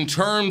that in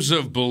terms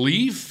of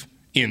belief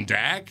in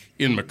Dak,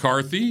 in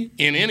McCarthy,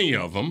 in any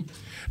of them?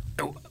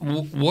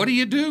 What do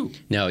you do?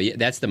 No,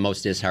 that's the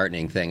most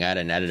disheartening thing. I had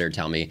an editor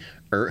tell me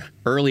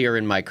earlier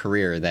in my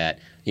career that,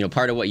 you know,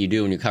 part of what you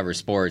do when you cover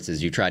sports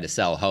is you try to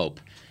sell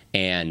hope.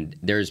 And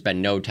there's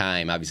been no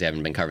time, obviously I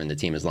haven't been covering the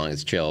team as long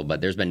as Chill,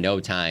 but there's been no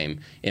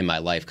time in my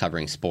life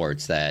covering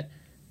sports that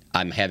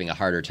I'm having a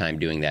harder time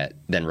doing that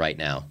than right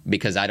now,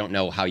 because I don't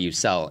know how you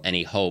sell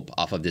any hope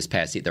off of this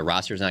past season. The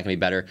roster's not going to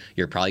be better.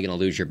 You're probably going to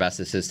lose your best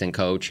assistant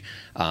coach.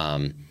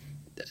 You're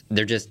going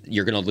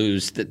to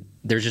lose.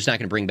 They're just not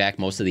going to bring back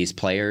most of these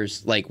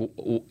players. Like,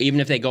 even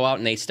if they go out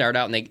and they start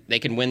out and they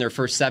can win their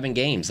first 7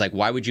 games, like,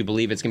 why would you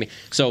believe it's going to be?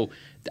 So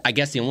I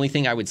guess the only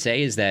thing I would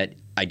say is that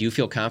I do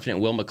feel confident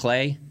in Will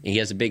McClay. He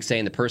has a big say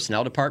in the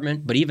personnel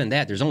department. But even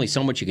that, there's only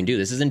so much you can do.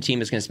 This isn't a team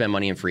that's going to spend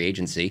money in free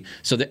agency.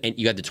 So and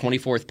you got the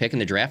 24th pick in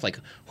the draft. Like,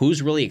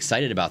 who's really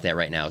excited about that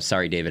right now?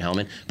 Sorry, David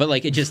Hellman. But,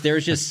 like,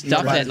 there's just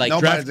stuff that, like,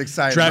 nobody's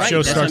excited. Draft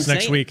show starts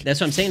next week. That's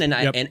what I'm saying.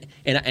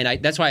 And I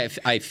that's why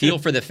I feel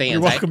for the fans.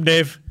 You're welcome,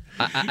 Dave.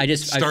 I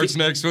just starts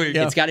next week.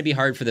 It's got to be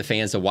hard for the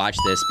fans to watch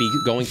this, be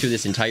going through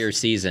this entire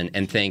season,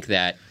 and think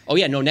that, oh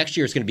yeah, no, next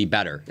year is going to be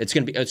better. It's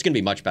going to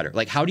be much better.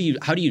 Like, how do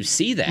you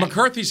see that?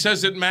 McCarthy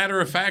says it matter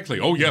of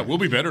factly. Oh yeah, we'll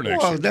be better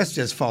next year. Well, that's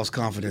just false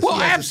confidence.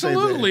 Well,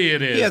 absolutely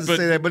it is. He has to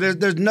say that, but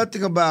there's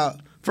nothing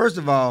about. First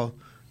of all,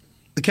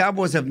 the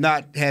Cowboys have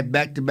not had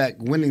back-to-back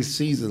winning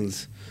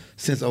seasons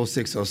since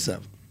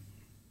 06-07.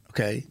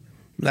 Okay,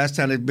 last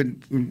time they've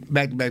been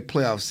back-to-back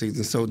playoff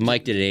seasons. So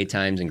Mike did it 8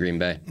 times in Green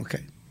Bay.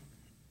 Okay.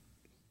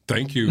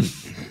 Thank you.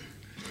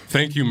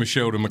 Thank you,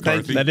 Machota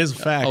McCarthy. That is a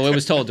fact. Oh, it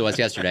was told to us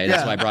yesterday.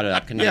 That's why I brought it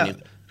up.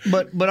 Convenient.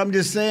 Yeah. But I'm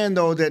just saying,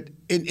 though, that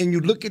and you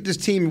look at this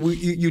team,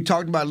 you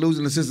talked about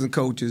losing assistant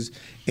coaches,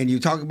 and you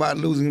talk about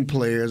losing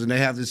players, and they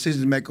have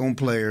decisions to make on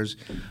players.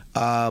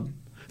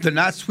 They're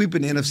not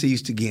sweeping the NFC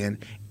East again.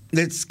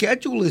 The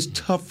schedule is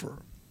tougher.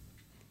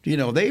 You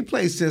know, they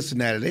play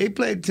Cincinnati. They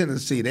play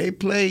Tennessee. They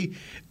play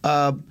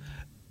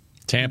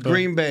Tampa.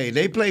 Green Bay.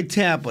 They play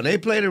Tampa. They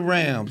play the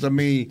Rams. I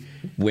mean,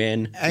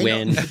 win.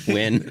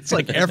 It's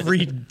like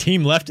every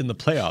team left in the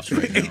playoffs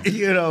right now.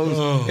 You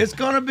know, it's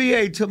going to be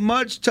a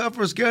much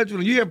tougher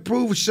schedule. You have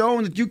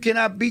shown that you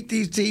cannot beat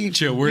these teams.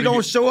 Chill, you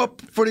don't show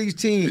up for these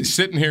teams.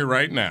 Sitting here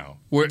right now,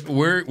 where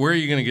are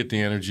you going to get the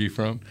energy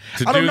from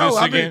to I don't do know.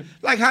 this again? Mean,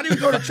 like, how do you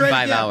go to training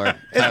 5 camp? hour.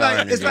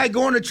 It's like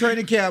going to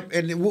training camp,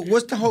 and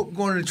what's the hope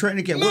going to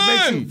training camp? What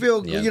makes you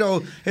feel? Yeah. You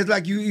know, it's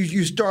like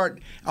you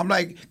start. I'm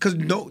like, because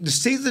the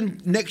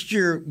season next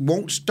year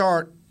won't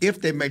start if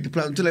they make the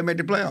playoffs until they make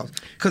the playoffs.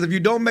 Because if you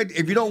don't win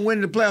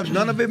the playoffs,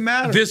 none of it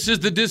matters. This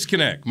is the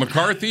disconnect.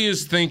 McCarthy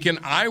is thinking,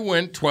 I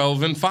went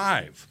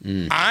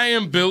 12-5. I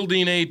am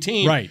building a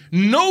team. Right.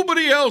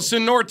 Nobody else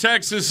in North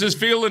Texas is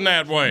feeling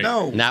that way.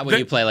 No. Not when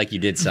you play like you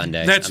did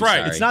Sunday. That's I'm right.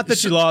 sorry. It's not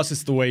that you lost,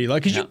 it's the way you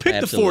lost. Because you picked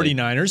absolutely.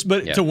 the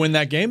 49ers to win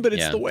that game, but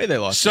it's the way they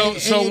lost. So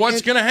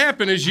what's going to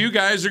happen is you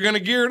guys are going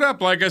to gear it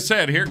up. Like I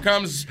said, here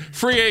comes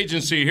free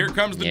agency. Here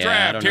comes the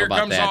draft. Here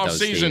comes off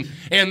season.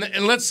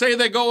 And let's say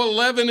they go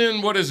 11 in,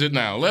 is it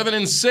now?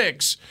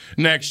 11-6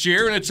 next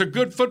year, and it's a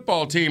good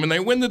football team, and they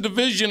win the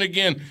division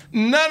again.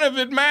 None of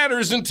it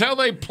matters until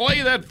they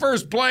play that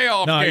first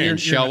playoff game.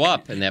 Show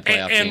up in that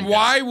playoff game. And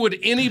why would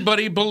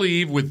anybody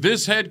believe with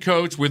this head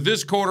coach, with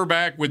this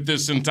quarterback, with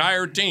this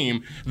entire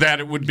team, that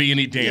it would be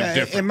any damn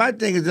different? And my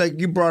thing is, like,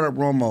 you brought up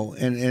Romo,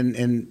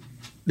 and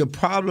the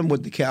problem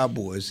with the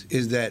Cowboys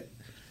is that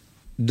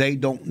they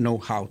don't know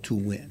how to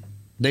win.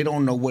 They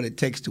don't know what it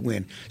takes to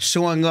win.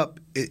 Showing up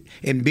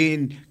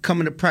and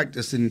coming to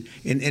practice and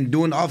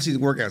doing the offseason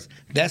workouts,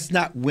 that's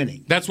not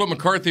winning. That's what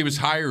McCarthy was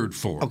hired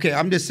for. Okay,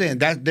 I'm just saying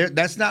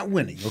that's not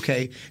winning.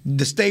 Okay,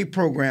 the state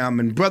program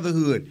and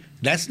brotherhood,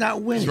 that's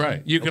not winning. That's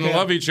right. You can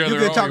love each other. You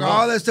can talk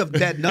all that stuff.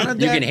 That none of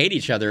that. You can hate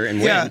each other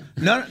and win.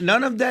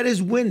 None of that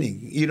is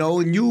winning.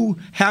 And you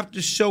have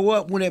to show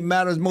up when it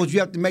matters most. You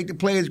have to make the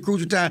plays at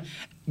crucial time.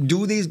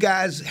 Do these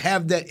guys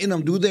have that in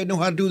them? Do they know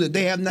how to do that?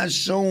 They have not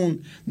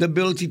shown the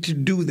ability to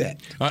do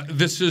that.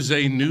 This is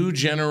a new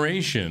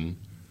generation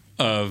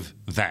of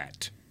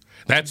that.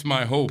 That's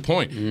my whole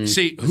point.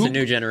 See, it's a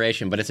new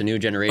generation, but it's a new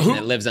generation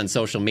that lives on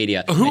social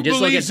media. Who and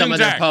just look at some of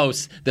their Dak?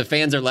 posts. The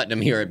fans are letting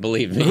them hear it,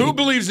 believe me. Who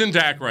believes in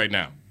Dak right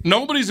now?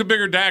 Nobody's a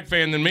bigger Dak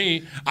fan than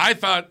me. I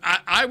thought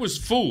I was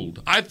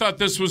fooled. I thought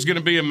this was going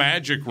to be a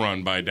magic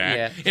run by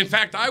Dak. Yeah. In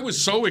fact, I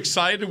was so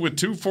excited with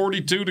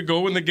 2:42 to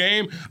go in the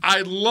game.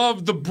 I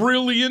loved the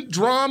brilliant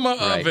drama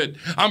of it.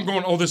 I'm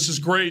going, oh, this is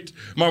great.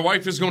 My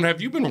wife is going,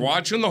 have you been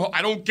watching the whole?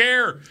 I don't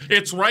care.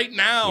 It's right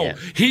now. Yeah.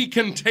 He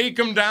can take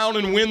them down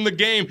and win the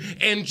game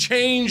and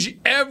change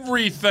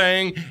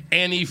everything,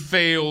 and he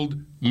failed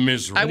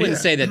miserably. I wouldn't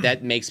say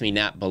that makes me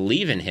not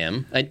believe in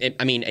him.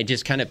 I mean, it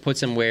just kind of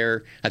puts him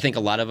where I think a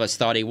lot of us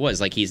thought he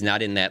was. Like, he's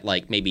not in that,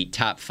 like, maybe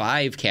top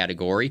 5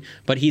 category,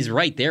 but he's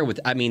right there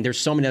with, I mean, there's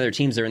so many other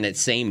teams that are in that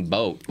same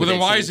boat. Well, then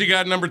why has he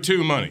got number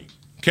 2 money?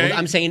 Okay, well,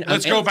 I'm saying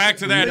let's go back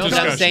to that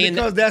discussion.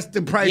 Because that's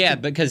the price. Yeah,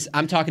 because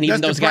I'm talking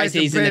even those guys that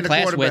he's in the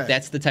class with.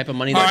 That's the type of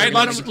money. All right,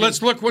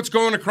 let's look what's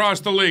going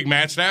across the league.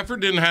 Matt Stafford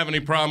didn't have any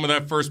problem with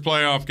that first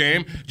playoff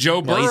game.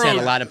 Joe Burrow, he's had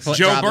a lot of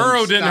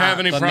Burrow didn't have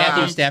any problem.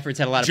 Matthew Stafford's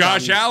had a lot of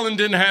Josh problems. Allen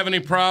didn't have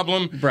any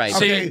problem. Right.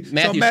 Okay,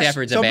 Matthew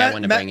Stafford's a bad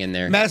one to bring in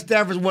there. Matt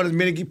Stafford's won as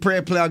many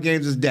playoff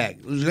games as Dak.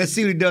 Let's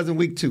see what he does in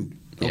week 2.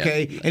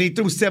 Okay, and he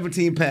threw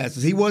 17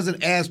 passes. He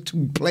wasn't asked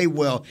to play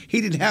well.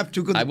 He didn't have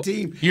to because the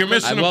team. You're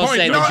missing the point. point.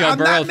 Say the Joe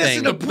Burrow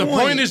thing. The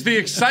point is the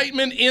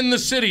excitement in the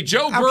city.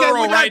 Joe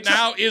Burrow right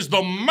now is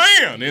the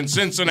man in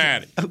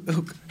Cincinnati.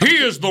 He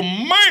is the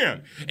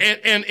man.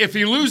 And if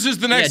he loses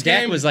the next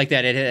game, Dak was like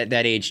that at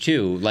that age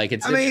too. Like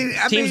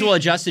teams will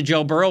adjust to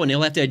Joe Burrow, and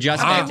he'll have to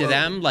adjust back to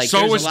them. Like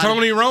so was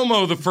Tony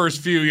Romo the first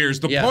few years.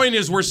 The point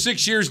is we're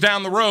 6 years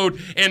down the road,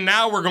 and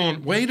now we're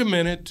going. Wait a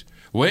minute.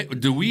 Wait,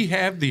 do we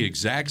have the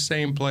exact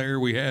same player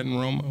we had in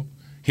Romo?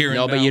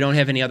 No, but you don't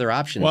have any other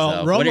options.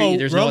 Well, though. Romo,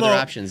 there's no other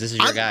options. This is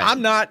your guy.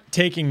 I'm not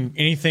taking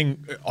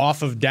anything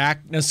off of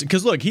Dak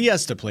because look, he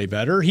has to play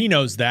better. He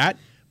knows that.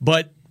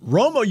 But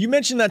Romo, you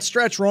mentioned that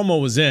stretch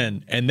Romo was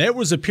in, and there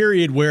was a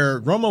period where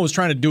Romo was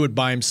trying to do it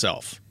by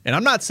himself. And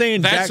I'm not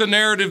saying that's a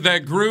narrative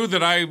that grew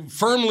that I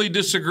firmly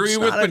disagree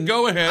with, but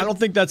go ahead. I don't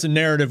think that's a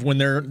narrative when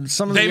they're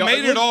they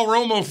made it all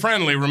Romo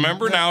friendly.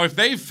 Remember now, if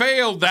they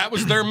failed, that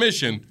was their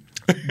mission.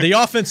 The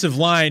offensive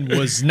line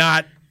was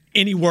not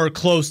anywhere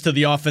close to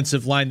the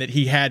offensive line that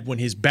he had when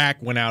his back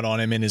went out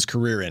on him and his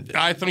career ended.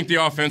 I think the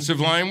offensive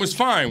line was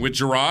fine with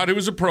Gerard, who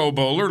was a Pro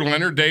Bowler.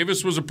 Leonard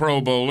Davis was a Pro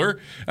Bowler.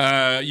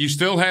 You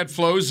still had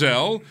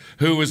Flozell,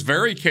 who was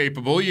very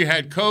capable. You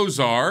had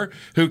Kozar,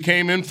 who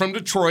came in from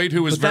Detroit,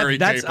 who was very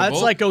capable.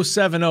 That's like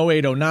 07,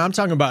 08, 09. I'm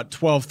talking about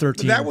 12,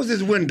 13. But that was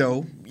his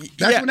window.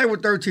 That's when they were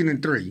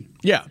 13-3.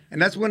 Yeah, and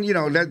that's when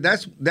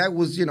that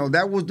was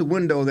the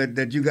window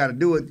that you got to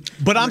do it.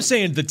 But I'm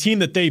saying the team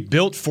that they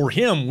built for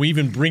him,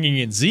 even bringing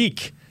in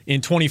Zeke in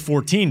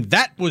 2014,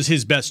 that was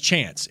his best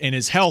chance, and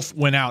his health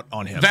went out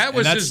on him. That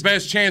was his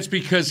best chance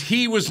because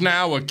he was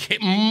now a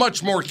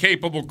much more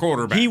capable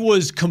quarterback. He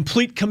was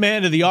complete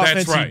command of the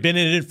offense. That's right. He'd been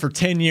in it for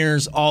 10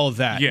 years, all of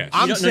that. Yes.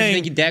 Do you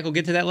think Dak will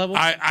get to that level?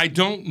 I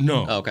don't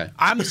know. Oh, okay.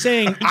 I'm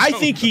saying I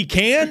think he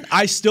can.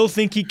 I still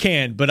think he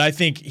can, but I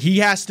think he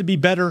has to be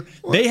better.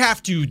 They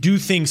have to do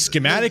things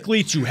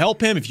schematically to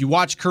help him. If you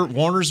watch Kurt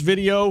Warner's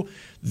video,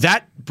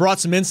 that brought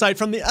some insight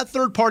from a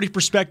third-party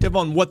perspective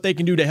on what they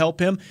can do to help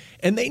him,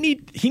 and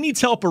he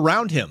needs help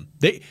around him.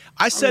 The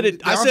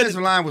offensive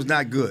line was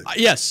not good.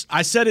 Yes,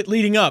 I said it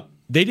leading up.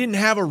 They didn't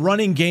have a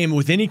running game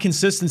with any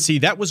consistency.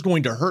 That was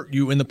going to hurt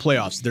you in the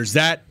playoffs. There's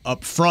that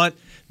up front.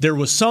 There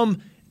was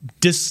some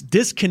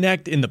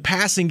disconnect in the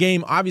passing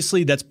game.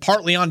 Obviously, that's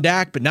partly on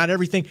Dak, but not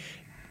everything.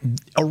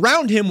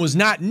 Around him was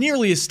not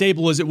nearly as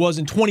stable as it was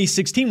in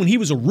 2016 when he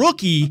was a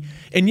rookie,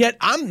 and yet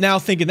I'm now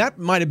thinking that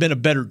might have been a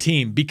better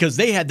team because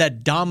they had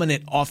that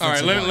dominant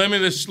offensive line. All right,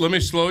 let me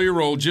slow your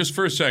roll just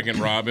for a second,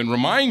 Rob, and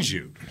remind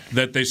you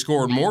that they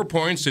scored more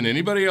points than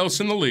anybody else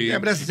in the league,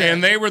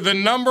 and they were the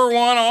number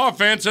one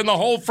offense in the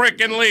whole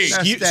freaking league.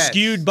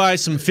 Skewed by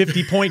some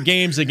 50-point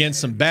games against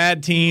some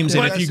bad teams,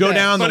 and if you go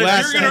down the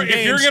last 10 games...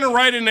 If you're going to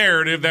write a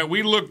narrative that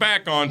we look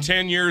back on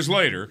 10 years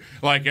later,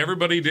 like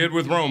everybody did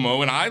with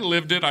Romo, and I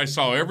lived it it. I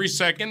saw every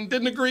second.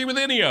 Didn't agree with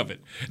any of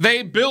it.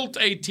 They built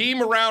a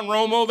team around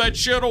Romo that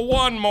should have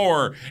won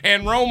more,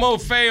 and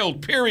Romo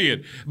failed,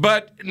 period.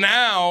 But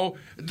now,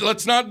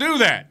 let's not do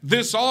that.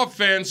 This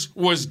offense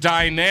was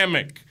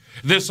dynamic.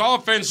 This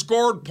offense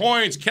scored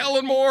points.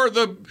 Kellen Moore,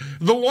 the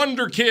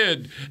wonder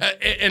kid.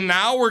 And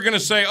now we're going to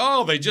say,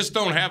 oh, they just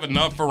don't have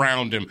enough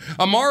around him.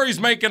 Amari's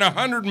making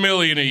 $100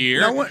 million a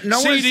year.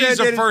 CeeDee's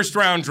a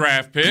first-round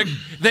draft pick.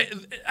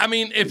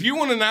 If you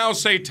want to now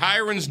say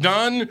Tyron's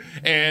done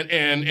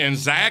and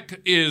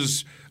Zach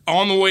is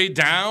on the way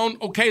down,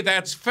 okay,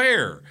 that's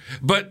fair.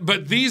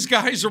 But these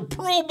guys are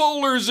Pro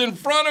Bowlers in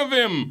front of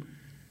him.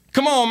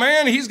 Come on,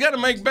 man. He's got to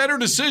make better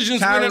decisions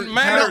when it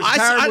matters.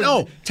 I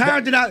know.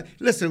 Tyron did not –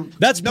 listen.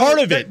 That's part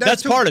of it.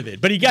 That's part of it.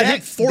 But he got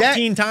hit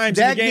 14 times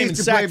in the game and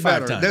sacked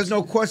 5 times. There's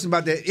no question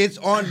about that. It's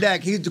on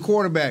Dak. He's the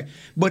quarterback.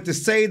 But to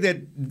say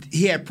that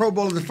he had Pro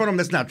Bowlers in front of him,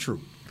 that's not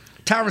true.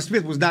 Tyron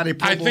Smith was not a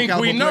Pro Bowl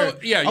caliber we know.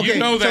 player. Yeah, you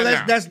know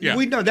that now.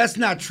 We know that's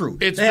not true.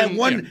 They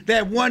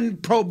had one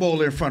Pro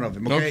Bowler in front of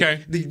him.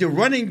 Okay. The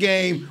running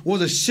game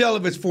was a shell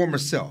of its former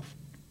self.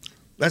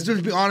 Let's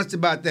just be honest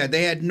about that.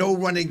 They had no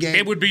running game.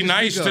 It would be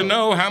nice to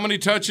know how many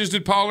touches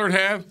did Pollard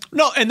have.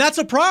 No, and that's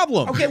a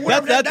problem. Okay,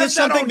 that's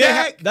something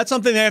that's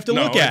something they have to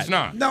look at.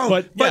 No, it's not.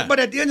 No, but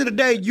at the end of the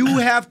day, you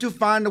have to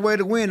find a way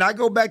to win. I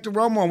go back to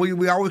Romo.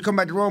 We always come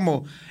back to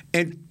Romo.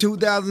 In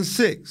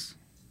 2006,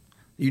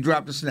 you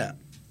dropped the snap.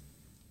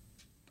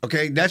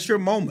 Okay, that's your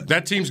moment.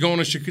 That team's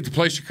going to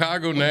play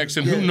Chicago next,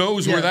 and who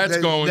knows where that's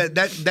going.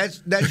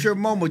 That's your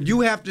moment.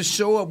 You have to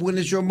show up when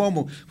it's your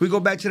moment. We go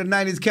back to the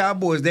 90s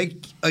Cowboys.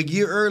 A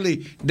year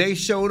early, they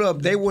showed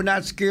up. They were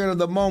not scared of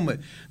the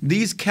moment.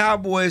 These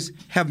Cowboys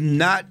have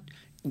not,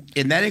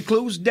 and that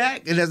includes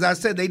Dak. And as I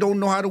said, they don't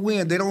know how to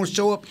win. They don't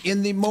show up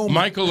in the moment.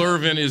 Michael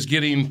Irvin is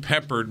getting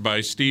peppered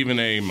by Stephen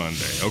A.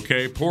 Monday.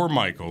 Okay, poor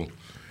Michael.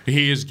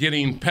 He is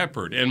getting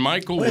peppered, and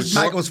it's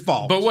Michael's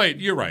fault. But wait,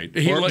 you're right.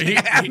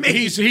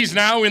 He's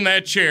now in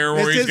that chair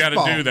where he's got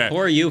to do that. Who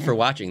are you for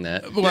watching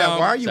that? Well,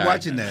 why are you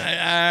watching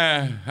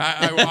that?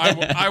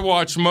 I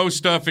watch most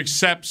stuff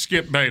except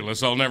Skip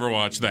Bayless. I'll never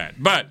watch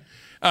that. But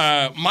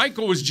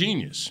Michael was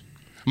genius.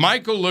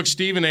 Michael looked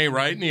Stephen A.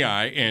 right in the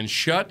eye and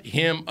shut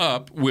him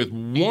up with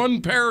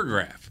one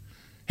paragraph.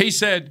 He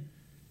said,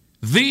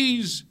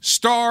 "These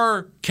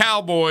star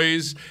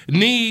Cowboys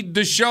need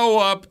to show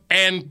up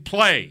and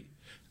play."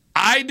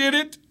 I did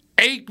it.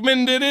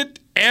 Aikman did it.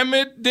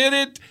 Emmett did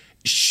it.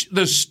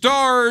 The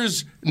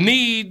stars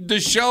need to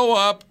show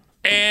up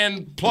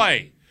and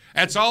play.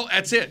 That's all.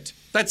 That's it.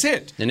 That's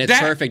it. And it's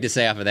perfect to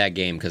say off of that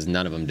game because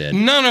none of them did.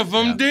 None of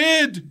them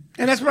did.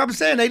 And that's what I'm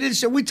saying. They didn't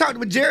show. We talked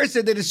about Jared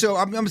said they didn't show.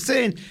 I'm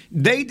saying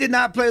they did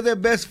not play their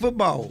best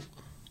football.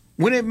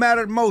 When it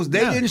mattered most,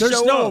 they didn't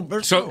show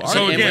up. So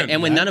again,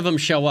 and when none of them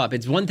show up,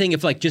 it's one thing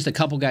if like just a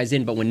couple guys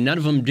in, but when none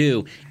of them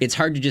do, it's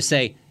hard to just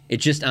say,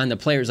 it's just on the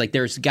players. Like,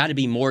 there's got to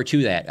be more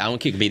to that. I don't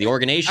care. It could be the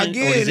organization.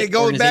 Again, it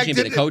goes back to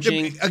the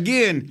coaching.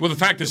 Well, the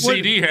fact that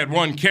CD had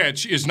one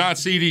catch is not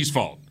CD's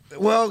fault.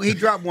 Well, he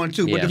dropped one,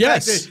 too. But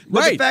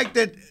the fact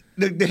that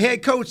the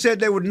head coach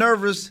said they were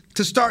nervous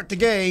to start the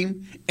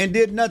game and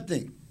did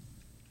nothing.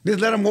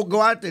 Just let them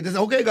go out there. Just,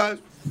 okay, guys.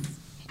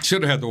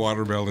 Should have had the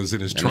watermelons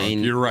in his trunk.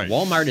 You're right.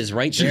 Walmart is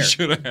right there.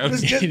 Should have had.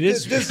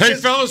 Hey,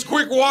 fellas,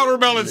 quick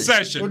watermelon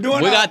session. We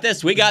got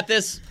this. We got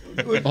this.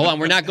 Hold on,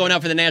 we're not going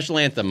out for the national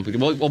anthem.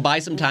 We'll buy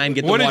some time,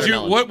 get the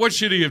watermelon. What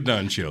should he have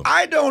done, Chill?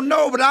 I don't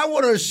know, but I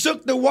would have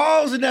shook the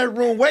walls in that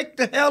room. Wake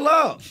the hell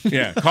up.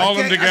 Yeah, call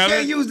them together. I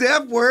can't use the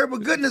F word,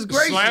 but goodness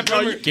gracious. Slap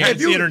them. You can't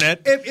the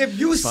internet. If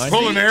you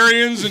pulling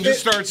Aryans and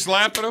just start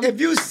slapping them? If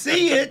you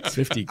see it.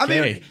 50K. I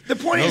mean, the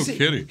point is,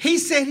 he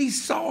said he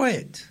saw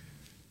it.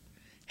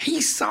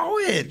 He saw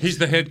it. He's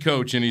the head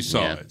coach, and he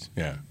saw it.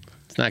 Yeah.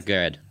 It's not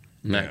good.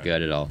 Not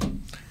good at all.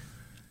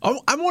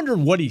 I'm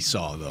wondering what he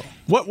saw, though.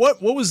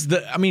 What was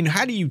the – I mean,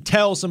 how do you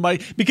tell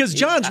somebody – because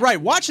John's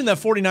right. Watching that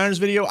 49ers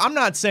video, I'm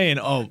not saying,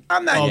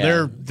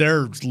 they're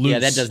loose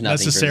that does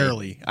nothing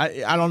necessarily.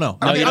 I don't know.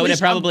 No, you know what it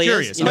probably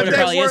is? You know what it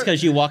probably is?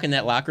 Because you walk in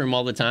that locker room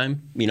all the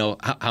time. You know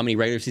how many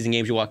regular season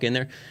games you walk in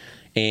there?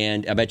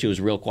 And I bet you it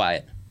was real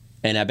quiet.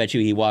 And I bet you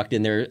he walked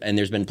in there, and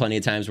there's been plenty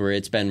of times where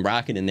it's been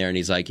rocking in there, and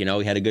he's like, he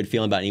had a good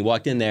feeling about it. And he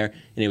walked in there,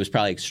 and it was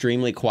probably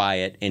extremely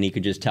quiet, and he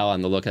could just tell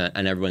on the look on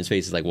everyone's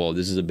faces, like, whoa,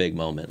 this is a big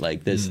moment.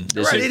 Like, this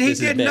right, and he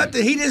did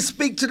nothing. He didn't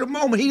speak to the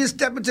moment. He didn't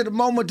step into the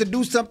moment to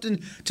do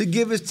something to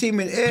give his team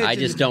an edge. I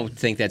just don't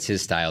think that's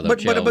his style, though,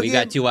 Joe. We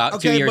got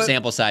 2-year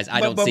sample size.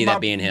 I don't see that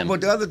being him.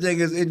 But the other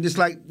thing is, just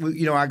like,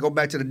 I go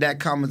back to the Dak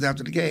comments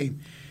after the game,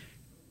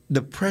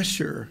 the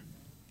pressure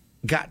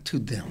got to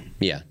them.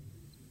 Yeah.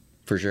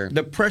 For sure.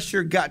 The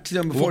pressure got to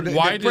them before.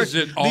 Why does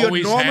it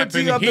always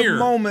happen here? The enormity of the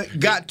moment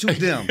got to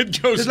them.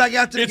 Just like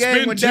after the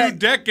game. It's been 2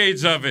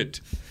 decades of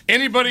it.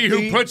 Anybody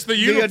who puts the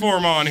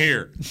uniform on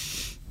here,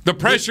 the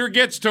pressure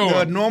gets to them.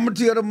 The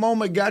enormity of the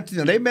moment got to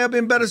them. They may have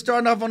been better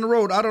starting off on the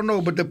road. I don't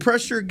know, but the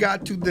pressure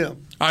got to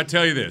them. I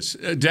tell you this,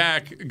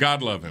 Dak,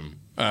 God love him.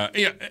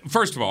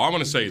 First of all, I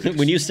want to say this.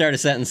 When you start a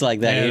sentence like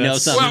that, you know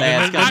something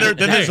bad's coming.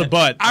 Then there's a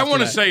but. I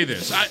want to say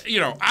this.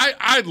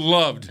 I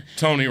loved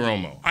Tony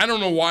Romo. I don't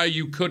know why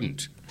you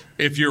couldn't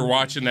if you're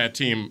watching that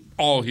team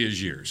all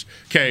his years.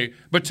 Okay,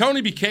 but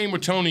Tony became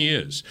what Tony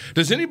is.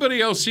 Does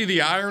anybody else see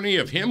the irony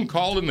of him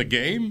calling the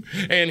game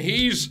and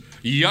he's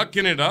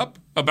yucking it up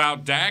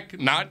about Dak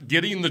not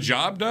getting the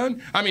job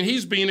done? I mean,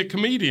 he's being a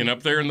comedian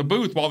up there in the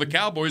booth while the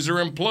Cowboys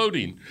are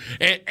imploding.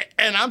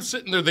 And I'm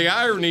sitting there, the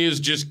irony is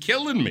just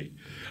killing me.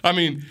 I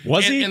mean,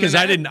 was he? Because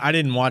I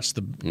didn't watch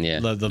the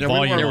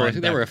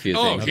volume. There were a few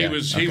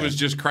things. He was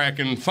just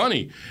cracking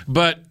funny.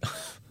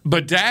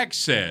 But Dak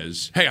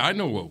says, "Hey, I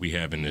know what we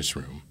have in this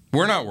room.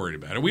 We're not worried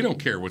about it. We don't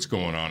care what's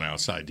going on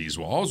outside these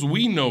walls.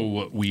 We know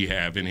what we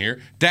have in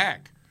here."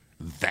 Dak,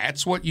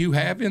 that's what you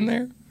have in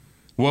there?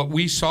 What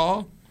we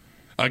saw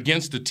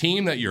against a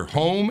team that you're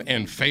home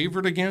and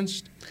favored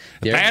against?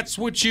 Yeah. That's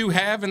what you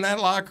have in that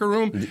locker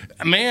room?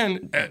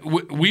 Man,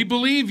 we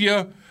believe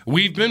you.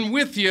 We've been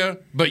with you,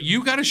 but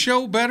you got to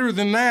show better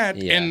than that.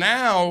 Yeah. And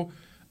now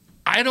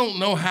I don't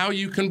know how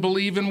you can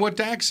believe in what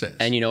Dak says.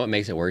 And you know what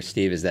makes it worse,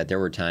 Steve, is that there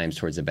were times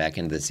towards the back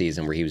end of the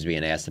season where he was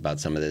being asked about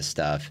some of this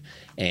stuff,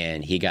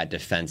 and he got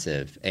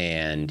defensive,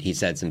 and he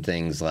said some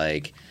things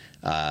like,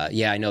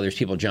 I know there's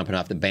people jumping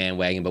off the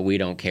bandwagon, but we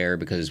don't care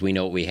because we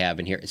know what we have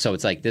in here. So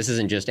it's like this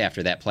isn't just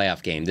after that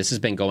playoff game. This has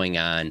been going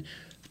on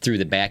through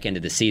the back end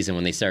of the season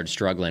when they started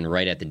struggling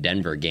right at the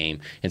Denver game.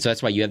 And so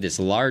that's why you have this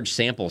large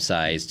sample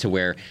size to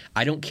where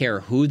I don't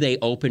care who they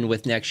open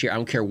with next year. I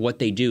don't care what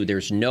they do.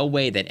 There's no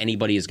way that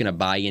anybody is going to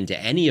buy into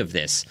any of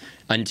this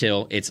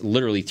until it's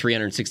literally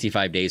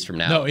 365 days from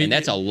now. And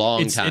that's a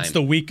long time. It's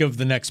the week of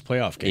the next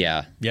playoff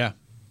game. Yeah.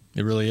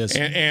 It really is.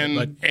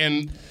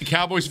 And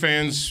Cowboys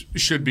fans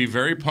should be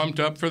very pumped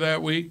up for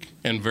that week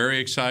and very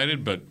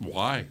excited, but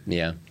why?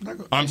 Yeah.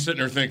 I'm sitting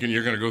there thinking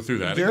you're going to go through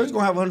that. There's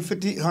going to have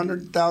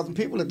 100,000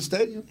 people at the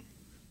stadium.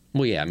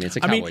 Well, yeah, I mean, it's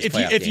a Cowboys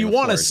playoff if you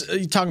want to,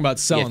 you're talking about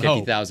selling hope.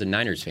 50,000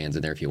 Niners fans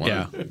in there if you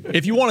want. Yeah.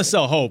 If you want to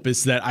sell hope,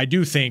 is that I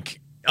do think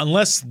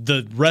unless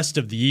the rest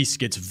of the East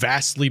gets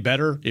vastly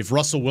better, if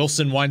Russell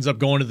Wilson winds up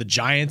going to the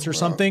Giants or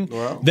something,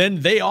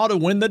 then they ought to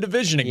win the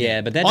division again.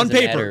 Yeah, but that doesn't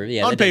matter.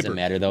 Yeah, that doesn't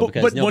matter, though,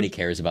 because nobody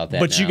cares about that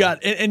But now. you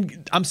got,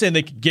 and I'm saying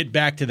they could get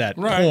back to that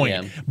point.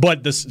 Yeah.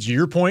 But to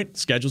your point,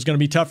 schedule's going to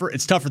be tougher.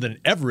 It's tougher than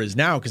it ever is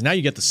now because now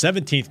you get the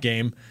 17th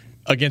game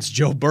against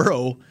Joe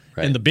Burrow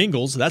and the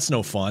Bengals. That's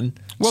no fun.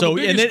 Well, so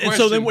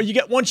then what you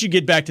get once you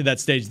get back to that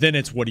stage, then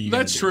it's what do you?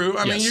 That's true.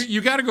 I mean,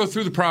 you got to go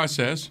through the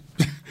process.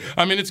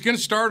 I mean, it's going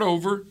to start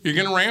over. You're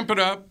going to ramp it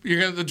up.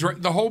 You're going to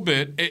the whole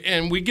bit,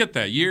 and we get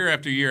that year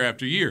after year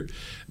after year.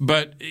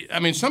 But I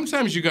mean,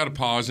 sometimes you got to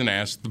pause and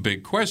ask the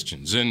big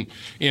questions. And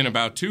in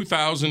about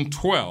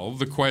 2012,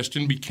 the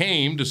question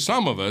became to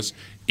some of us: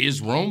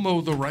 is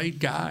Romo the right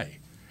guy?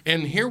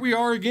 And here we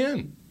are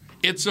again.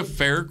 It's a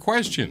fair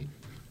question.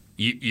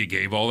 You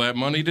gave all that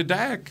money to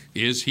Dak.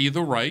 Is he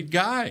the right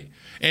guy?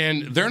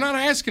 And they're not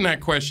asking that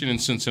question in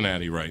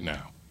Cincinnati right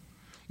now.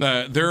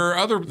 There are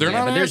other. They're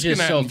not asking that in Buffalo. There's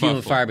just so few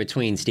and far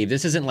between, Steve.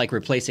 This isn't like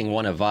replacing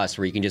one of us,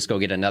 where you can just go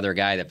get another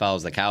guy that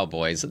follows the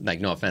Cowboys.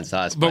 Like, no offense to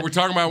us, but we're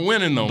talking about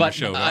winning, though,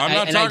 Michelle. I'm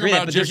not talking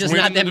about but just there's just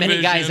not that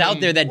many guys out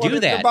there that do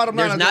that.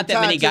 There's not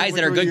that many guys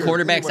that are good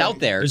quarterbacks out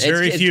there. There's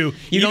very few.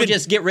 You don't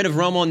just get rid of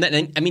Romo,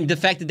 and I mean, the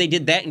fact that they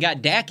did that and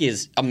got Dak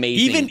is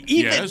amazing.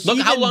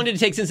 Look, how long did it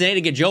take Cincinnati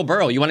to get Joe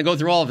Burrow? You want to go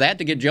through all of that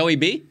to get Joey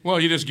B? Well,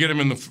 you just get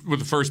him with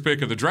the first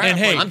pick of the draft. And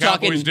hey, like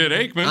Cowboys did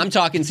Aikman. I'm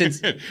talking since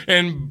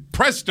and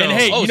presto. And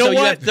hey, you know so what?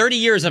 You have 30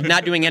 years of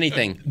not doing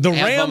anything. The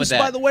Rams,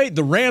 by the way,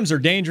 the Rams are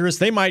dangerous.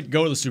 They might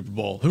go to the Super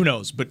Bowl. Who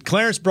knows? But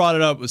Clarence brought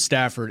it up with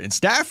Stafford, and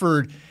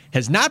Stafford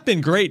has not been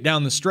great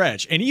down the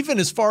stretch. And even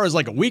as far as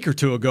like a week or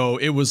two ago,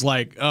 it was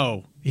like,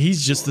 oh,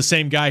 he's just the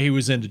same guy he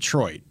was in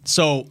Detroit.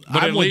 So,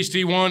 but at least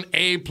he won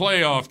a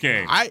playoff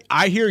game.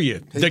 I hear you.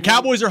 The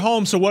Cowboys are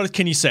home, so what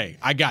can you say?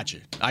 I got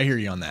you. I hear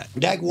you on that.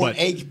 Dak won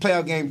a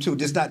playoff game too,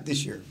 just not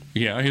this year.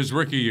 Yeah, his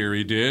rookie year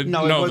he did.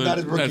 No, it was not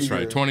his rookie year. That's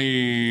right.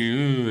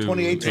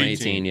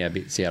 2018, yeah,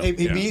 beat Seattle.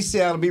 He beat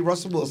Seattle, beat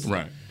Russell Wilson.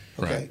 Right.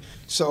 Okay. Right.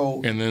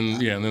 So and then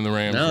the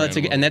Rams. No, that's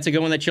a good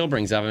one that Chill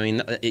brings up. I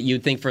mean,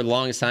 you'd think for the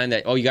longest time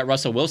that you got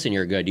Russell Wilson,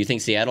 you're good. Do you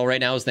think Seattle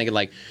right now is thinking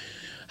like,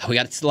 we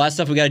got a lot of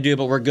stuff we got to do,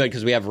 but we're good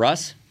because we have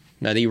Russ?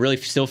 Now, are you really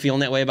still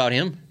feeling that way about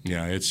him?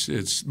 Yeah,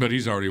 it's. But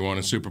he's already won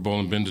a Super Bowl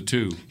and been to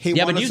 2.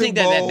 But do you think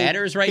that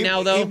matters right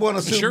now, though? He won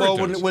a Super Bowl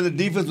when the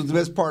defense was the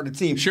best part of the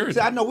team. Sure.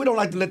 See, I know we don't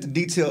like to let the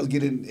details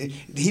get in.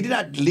 He did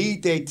not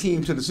lead their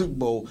team to the Super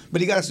Bowl,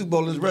 but he got a Super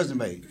Bowl in his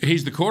resume.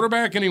 He's the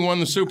quarterback and he won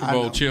the Super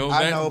Bowl. Chill.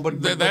 I know,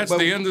 but that's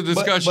the end of the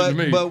discussion to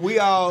me.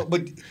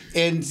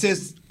 And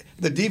since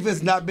the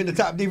defense not been the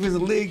top defense in the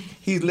league,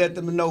 he's led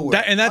them to nowhere.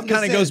 That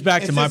kind of goes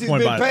back to my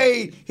point about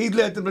it. He's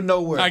led them to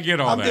nowhere. I get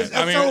all that.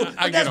 I get all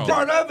that's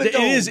part of it, though.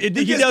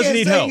 He does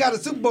need help. He got a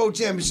Super Bowl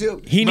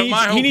championship. He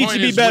needs to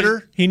be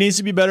better. He needs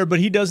to be better, but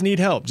he does need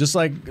help. Just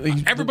like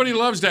everybody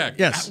loves Dak.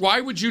 Yes. Why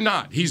would you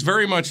not? He's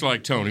very much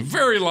like Tony.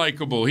 Very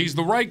likable. He's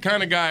the right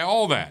kind of guy.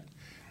 All that.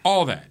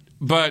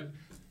 But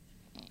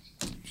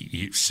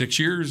 6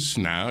 years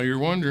now, you're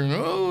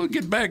wondering,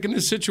 get back in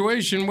this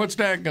situation. What's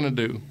Dak going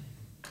to do?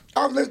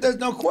 Oh, there's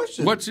no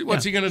question. What's he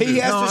going to do? He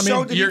has to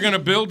show that you're going to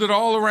build it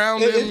all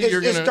around him.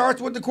 It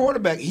starts with the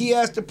quarterback. He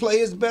has to play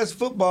his best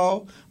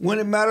football when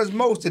it matters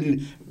most.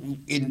 And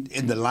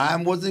the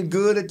line wasn't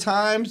good at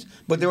times,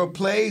 but there were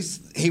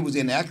plays he was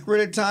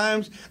inaccurate at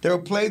times. There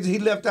were plays that he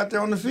left out there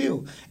on the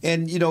field.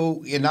 And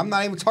and I'm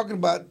not even talking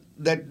about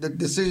the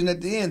decision at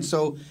the end.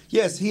 So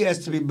yes, he has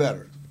to be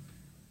better.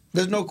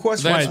 There's no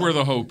question. That's where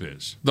the hope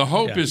is. The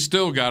hope is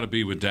still got to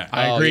be with Dak.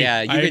 I agree.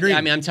 I agree.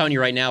 I mean, I'm telling you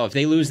right now, if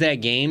they lose that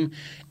game,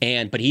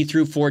 but he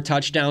threw 4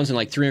 touchdowns and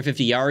like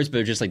 350 yards,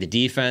 but just like the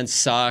defense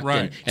sucked,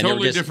 right. and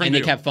Totally they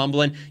kept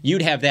fumbling,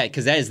 you'd have that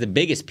because that is the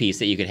biggest piece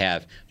that you could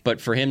have. But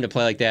for him to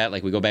play like that,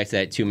 like we go back to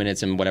that 2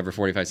 minutes and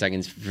 45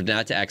 seconds, for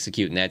not to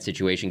execute in that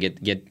situation,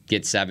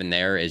 get 7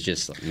 there is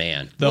just,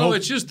 man.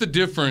 It's just the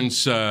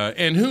difference,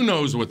 and who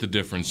knows what the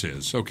difference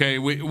is, okay?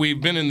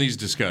 We've been in these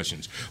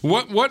discussions.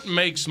 What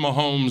makes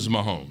Mahomes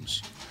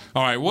Mahomes?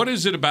 All right, what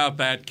is it about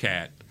that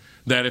cat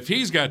that if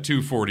he's got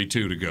 2:42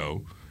 to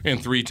go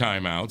and 3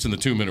 timeouts and the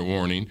 2-minute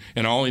warning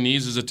and all he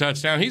needs is a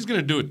touchdown, he's going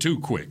to do it too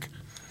quick.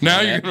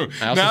 Now you're going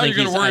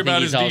to worry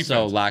about his defense. He's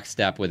also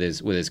lockstep with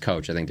his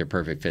coach. I think they're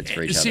perfect fits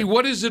for each other. See,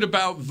 what is it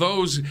about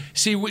those?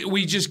 See,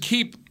 we just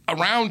keep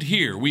around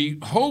here. We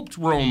hoped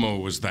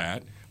Romo was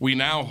that. We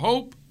now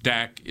hope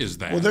Dak is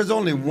that. Well, there's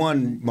only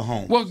one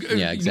Mahomes. Well,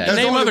 exactly.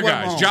 Name other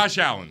guys. Mahomes. Josh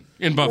Allen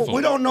in Buffalo. Well,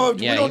 we don't know.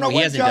 He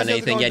hasn't done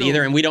anything yet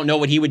either, and we don't know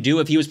what he would do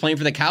if he was playing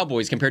for the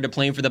Cowboys compared to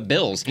playing for the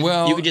Bills.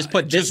 Well, you could just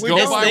put this thing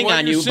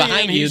on you,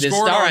 behind you, this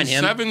star on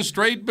him. 7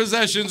 straight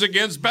possessions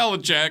against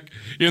Belichick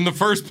in the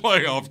first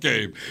playoff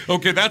game.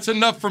 Okay, that's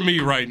enough for me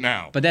right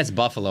now. But that's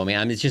Buffalo, man.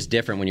 I mean, it's just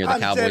different when you're the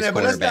Cowboys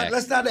quarterback. But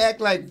let's not act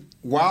like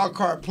wild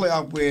card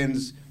playoff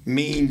wins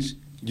means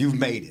you've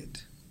made it.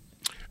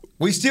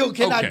 We still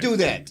cannot do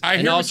that.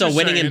 And also,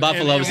 winning in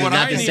Buffalo is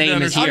not the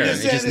same as here.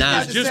 It's just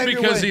not. Just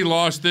because he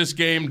lost this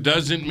game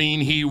doesn't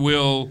mean he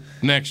will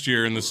next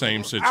year in the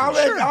same situation.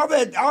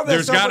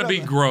 There's got to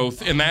be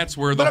growth, and that's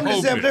where the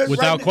hope is.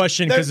 Without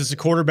question, because it's a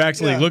quarterback's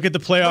league. Look at the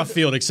playoff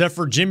field. Except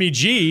for Jimmy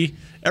G,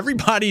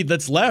 everybody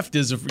that's left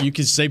is a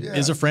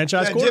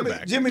franchise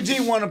quarterback. Jimmy G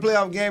won a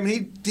playoff game,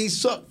 and he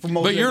sucked for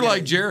most of the But you're game.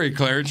 like Jerry,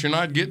 Clarence. You're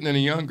not getting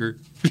any younger.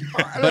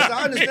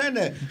 I understand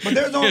that. But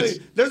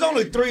there's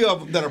only 3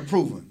 of them that are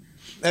proven.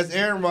 That's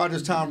Aaron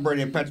Rodgers, Tom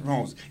Brady, and Patrick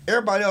Mahomes.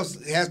 Everybody else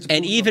has to.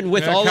 And even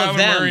with all of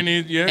them,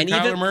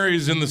 Kyler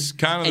Murray's in the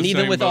kind of the and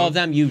even same with boat. all of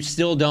them, you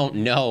still don't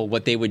know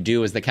what they would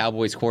do as the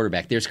Cowboys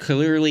quarterback. There's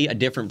clearly a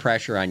different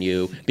pressure on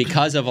you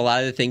because of a lot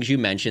of the things you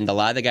mentioned. A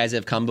lot of the guys that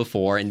have come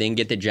before and didn't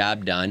get the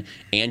job done,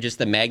 and just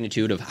the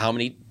magnitude of how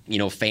many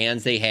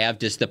fans they have,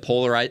 just the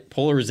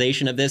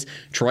polarization of this.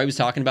 Troy was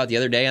talking about the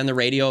other day on the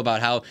radio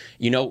about how,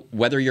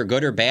 whether you're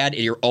good or bad,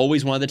 you're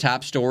always one of the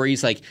top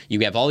stories. Like,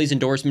 you have all these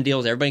endorsement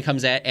deals. Everybody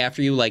comes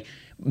after you. Like,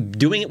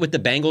 doing it with the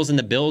Bengals and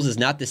the Bills is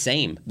not the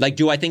same. Like,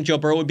 do I think Joe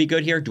Burrow would be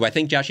good here? Do I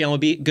think Josh Allen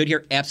would be good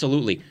here?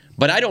 Absolutely.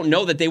 But I don't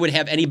know that they would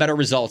have any better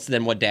results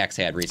than what Dak's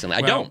had recently.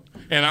 I don't.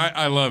 And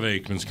I love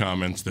Aikman's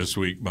comments this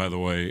week, by the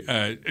way.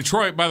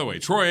 Troy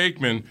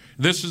Aikman,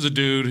 this is a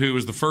dude who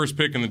was the first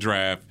pick in the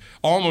draft,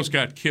 almost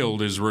got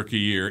killed his rookie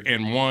year,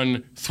 and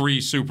won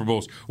 3 Super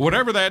Bowls.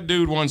 Whatever that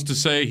dude wants to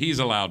say, he's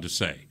allowed to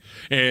say.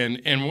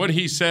 And what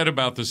he said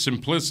about the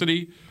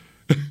simplicity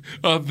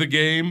of the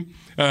game,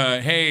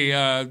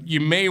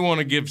 you may want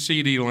to give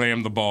CeeDee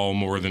Lamb the ball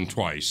more than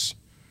twice.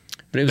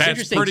 But it was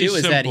interesting, too, simple.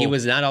 is that he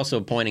was not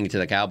also pointing to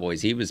the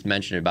Cowboys. He was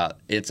mentioning about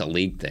it's a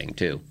league thing,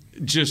 too.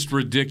 Just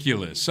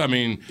ridiculous. I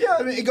mean,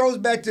 it goes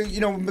back to,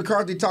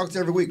 McCarthy talks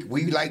every week.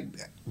 We like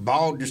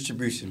ball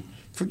distribution.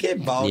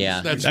 Forget ball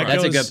distribution.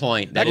 That's a good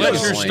point. Let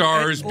your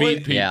stars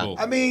beat people. Yeah.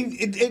 I mean,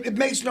 it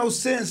makes no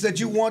sense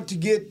that you want to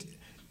get...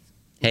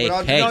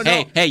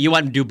 Hey, you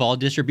want to do ball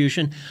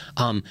distribution?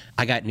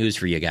 I got news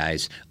for you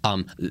guys.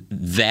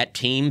 That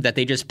team that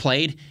they just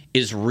played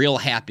is real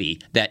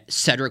happy that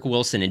Cedric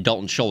Wilson and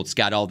Dalton Schultz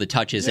got all the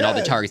touches and all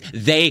the targets.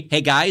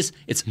 Hey guys,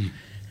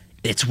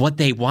 it's what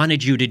they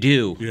wanted you to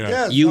do. Yeah.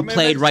 Yes, you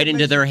played right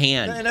into their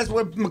hand. And that's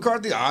what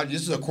McCarthy,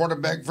 this is a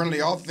quarterback-friendly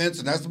offense,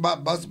 and that's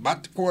about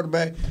the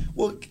quarterback.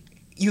 Well,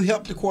 you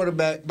help the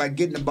quarterback by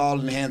getting the ball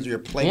in the hands of your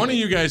playmaker. One of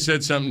you guys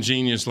said something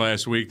genius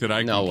last week that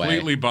I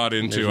completely bought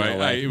into.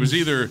 It was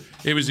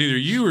either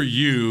you or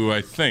you,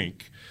 I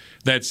think,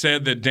 that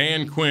said that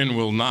Dan Quinn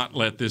will not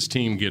let this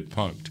team get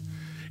punked.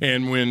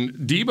 And when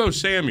Deebo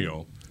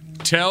Samuel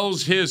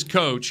tells his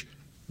coach,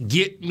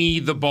 "Get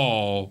me the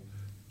ball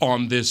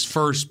on this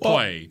first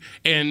play,"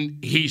 and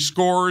he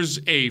scores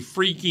a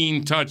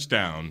freaking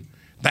touchdown,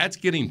 that's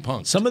getting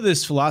punked. Some of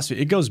this philosophy,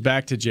 it goes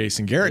back to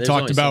Jason Garrett. There's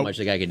talked only about so much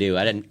the guy could do.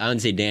 I didn't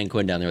see Dan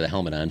Quinn down there with a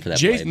helmet on for that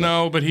play.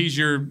 No, but he's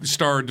your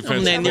star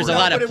defensive man, there's a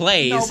lot of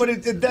plays. No, but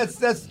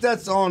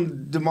that's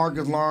on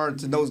DeMarcus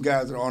Lawrence and those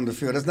guys that are on the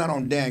field. That's not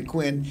on Dan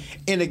Quinn.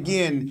 And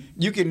again,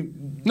 you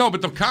can. No,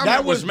 but the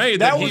comment was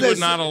made that he would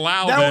not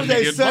allow them to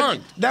get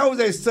punked. That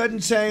was a sudden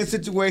change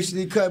situation.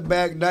 He cut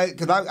back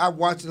because I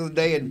watched it the other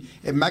day,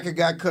 and Micah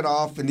got cut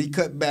off, and he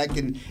cut back,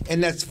 and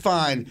that's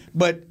fine.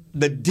 But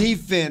the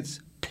defense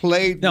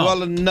played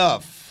well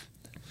enough,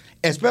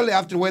 especially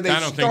after the way they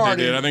started. I don't think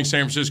they did. I think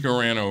San Francisco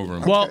ran over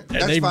them. Well,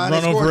 they've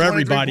run over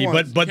everybody,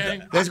 but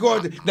they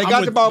scored. They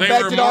got the ball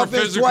back to the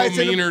offense twice.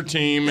 They were a more physical, meaner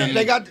team. And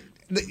they got.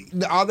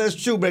 All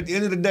that's true, but at the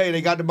end of the day,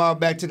 they got the ball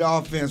back to the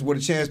offense with a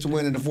chance to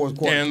win in the fourth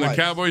quarter. And twice.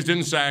 The Cowboys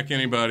didn't sack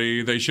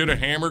anybody. They should have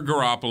hammered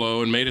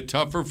Garoppolo and made it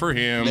tougher for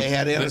him. They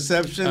had an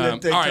interception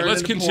that they all right, turned let's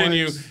into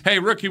continue. points. Hey,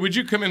 Rookie, would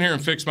you come in here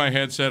and fix my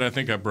headset? I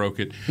think I broke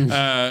it.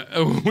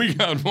 We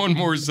got one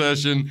more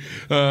session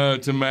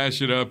to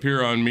mash it up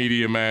here on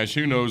Media Mash.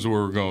 Who knows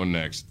where we're going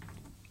next?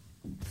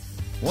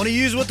 Want to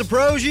use what the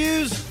pros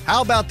use?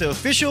 How about the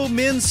official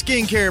men's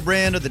skincare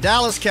brand of the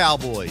Dallas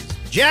Cowboys,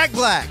 Jack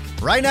Black?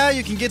 Right now,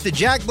 you can get the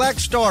Jack Black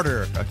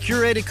Starter, a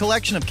curated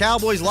collection of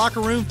Cowboys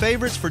locker room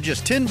favorites for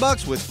just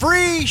 $10 with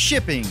free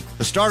shipping.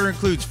 The starter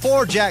includes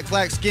 4 Jack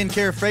Black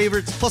skincare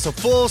favorites, plus a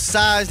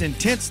full-sized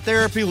intense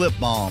therapy lip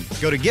balm.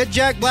 Go to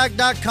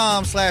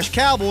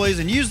getjackblack.com/Cowboys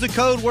and use the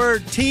code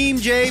word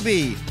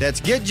TEAMJB.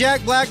 That's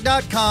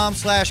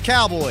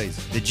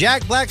getjackblack.com/Cowboys. The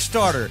Jack Black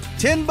Starter,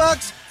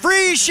 $10,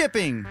 free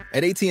shipping.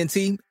 At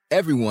AT&T,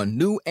 everyone,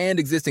 new and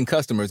existing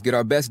customers, get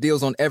our best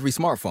deals on every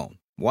smartphone.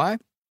 Why?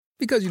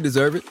 Because you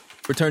deserve it.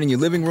 For turning your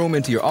living room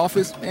into your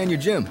office and your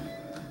gym.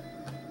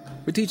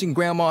 For teaching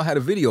Grandma how to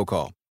video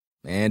call.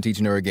 And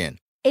teaching her again.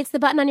 It's the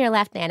button on your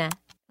left, Nana.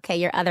 Okay,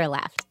 your other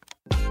left.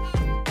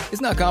 It's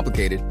not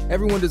complicated.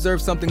 Everyone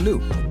deserves something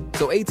new.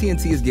 So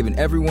AT&T is giving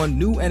everyone,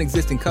 new and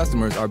existing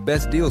customers, our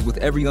best deals with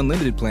every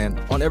unlimited plan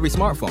on every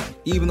smartphone,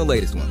 even the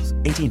latest ones.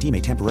 AT&T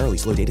may temporarily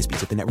slow data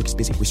speeds if the network is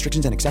busy.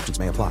 Restrictions and exceptions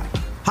may apply.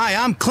 Hi,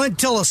 I'm Clint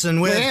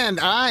Tillison with... And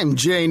I'm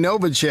Jay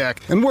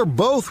Novacek, and we're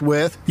both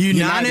with...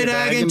 United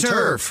Ag and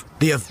Turf,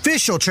 the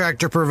official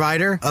tractor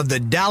provider of the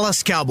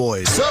Dallas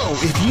Cowboys. So,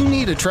 if you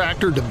need a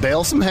tractor to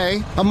bale some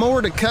hay, a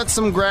mower to cut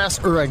some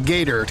grass, or a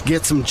gator to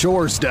get some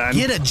chores done...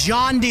 Get a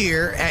John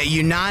Deere at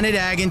United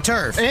Ag and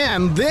Turf.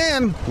 And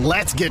then,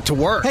 let's get to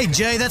work. Hey,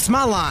 Jay, that's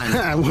my line.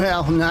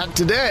 Well, not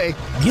today.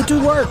 Get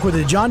to work with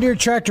a John Deere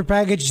tractor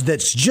package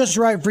that's just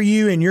right for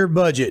you and your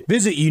budget.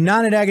 Visit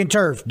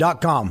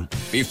UnitedAgAndTurf.com.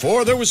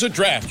 Before there was a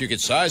draft, you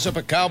could size up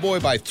a cowboy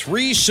by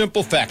 3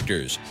 simple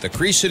factors: the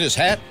crease in his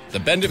hat, the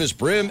bend of his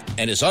brim,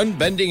 and his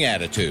unbending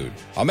attitude.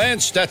 A man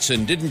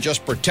Stetson didn't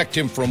just protect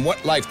him from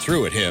what life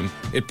threw at him,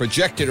 it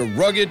projected a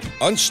rugged,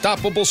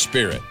 unstoppable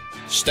spirit.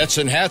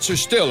 Stetson hats are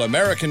still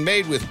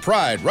American-made with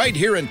pride right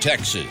here in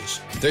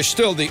Texas. They're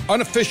still the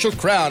unofficial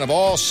crown of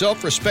all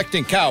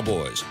self-respecting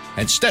cowboys,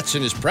 and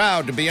Stetson is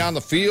proud to be on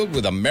the field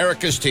with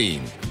America's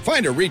team.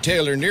 Find a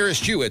retailer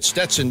nearest you at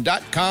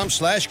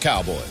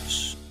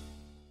stetson.com/cowboys.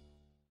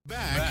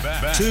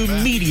 Back to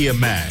Media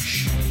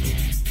Mash.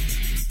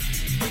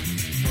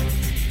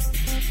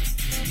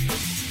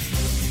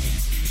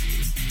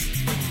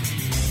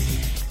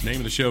 Name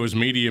of the show is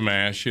Media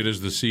Mash. It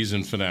is the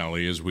season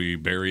finale as we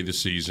bury the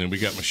season. We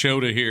got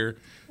Machota here,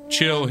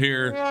 Chill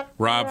here,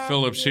 Rob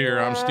Phillips here.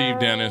 I'm Steve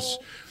Dennis.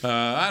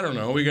 I don't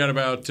know. We got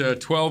about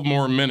 12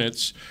 more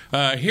minutes.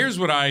 Here's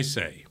what I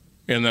say,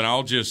 and then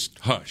I'll just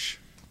hush.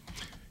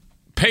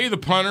 Pay the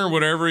punter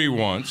whatever he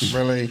wants.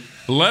 Really?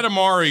 Let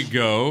Amari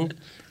go.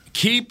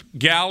 Keep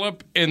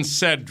Gallup and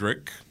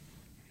Cedric.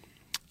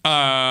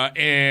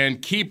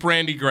 And keep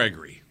Randy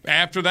Gregory.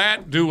 After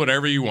that, do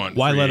whatever you want.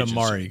 Why let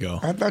Amari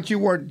go? I thought you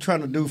weren't trying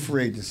to do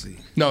free agency.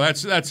 No, I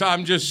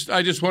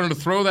just wanted to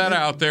throw that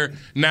out there.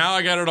 Now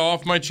I got it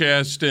off my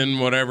chest, and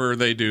whatever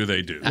they do,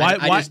 they do.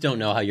 I just don't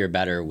know how you're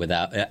better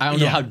without. I don't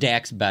know how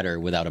Dak's better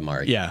without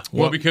Amari. Yeah.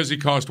 Well, because he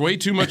cost way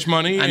too much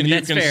money, and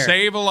you can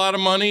save a lot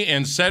of money.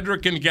 And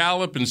Cedric and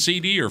Gallup and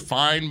CD are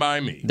fine by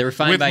me. They're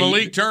fine with by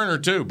Malik Turner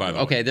too. By the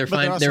way, okay, they're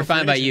fine. They're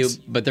fine by you,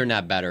 but they're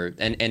not better.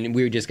 And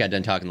we just got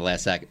done talking the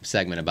last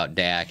segment about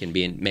Dak and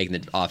making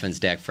the offense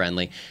Dak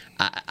friendly.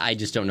 I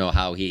just don't know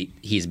how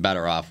he's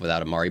better off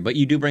without Amari. But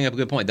you do bring up a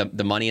good point.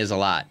 The money is a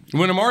lot.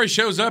 When Amari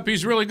shows up,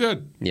 he's really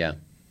good. Yeah.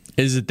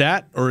 Is it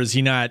that, or is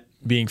he not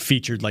being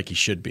featured like he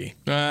should be?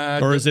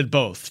 Or is it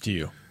both to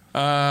you?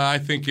 I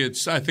think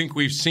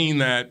we've seen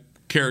that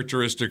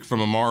characteristic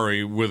from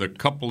Amari with a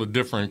couple of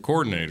different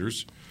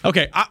coordinators.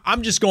 Okay,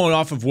 I'm just going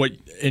off of what,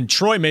 and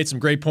Troy made some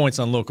great points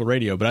on local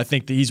radio, but I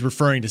think that he's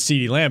referring to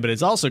CeeDee Lamb, but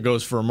it also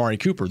goes for Amari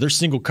Cooper. There's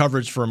single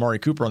coverage for Amari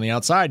Cooper on the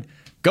outside.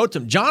 Go to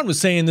him. John was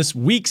saying this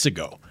weeks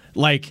ago.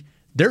 Like,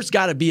 there's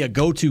got to be a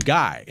go-to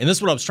guy. And this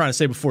is what I was trying to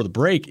say before the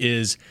break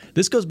is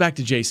this goes back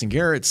to Jason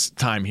Garrett's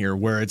time here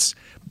where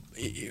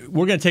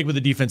we're going to take what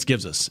the defense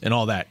gives us and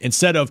all that.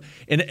 Instead of,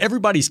 and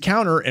everybody's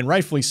counter, and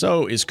rightfully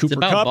so, is Cooper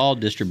Kupp. It's about ball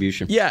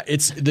distribution. Yeah,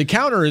 the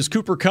counter is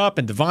Cooper Kupp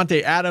and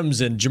Devontae Adams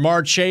and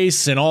Jamar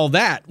Chase and all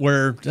that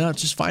where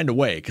just find a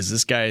way because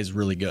this guy is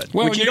really good.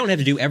 Well, which you don't have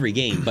to do every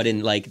game, but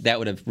that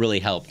would have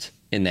really helped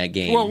in that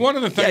game. Well, one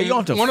of the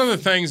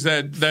things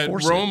that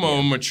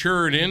Romo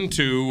matured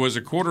into was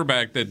a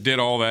quarterback that did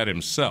all that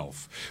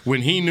himself.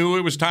 When he knew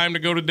it was time to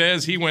go to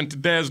Dez, he went to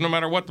Dez no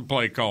matter what the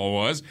play call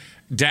was.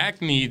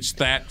 Dak needs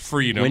that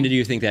freedom. When did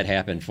you think that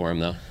happened for him,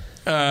 though?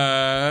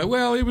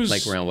 Well, it was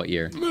like around what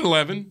year?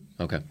 11.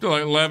 Okay.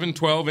 Like 11,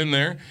 12 in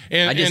there.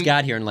 And I just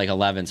got here in like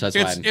 11, so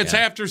that's why it's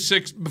after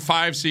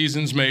 5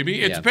 seasons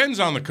maybe. It depends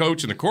on the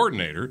coach and the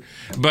coordinator.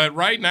 But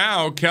right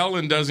now,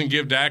 Kellen doesn't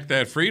give Dak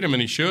that freedom,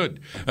 and he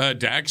should.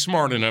 Dak's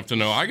smart enough to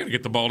know, I got to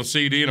get the ball to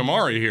CD and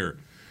Amari here.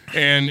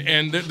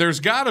 And there's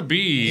got to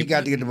be. He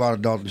got to get the ball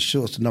to Dalton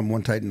Schultz, the number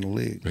 1 tight end in the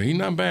league. He's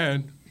not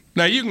bad.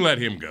 Now, you can let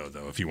him go,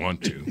 though, if you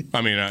want to. I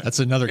mean, that's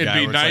another guy.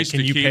 It'd be nice like, can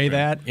to you keep pay him.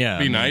 that? Yeah,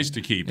 It'd be nice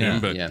to keep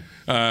him,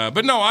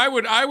 but no,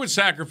 I would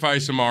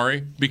sacrifice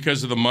Amari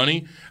because of the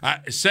money.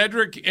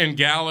 Cedric and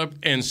Gallup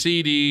and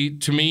CD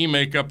to me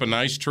make up a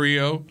nice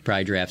trio.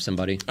 Probably draft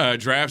somebody. A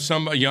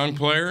young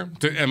player,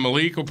 and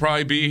Malik will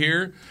probably be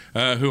here,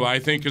 who I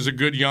think is a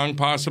good young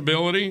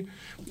possibility.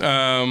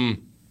 Amari's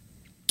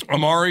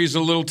a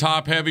little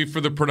top heavy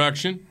for the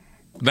production.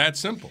 That's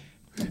simple.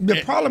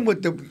 The problem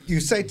with you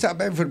say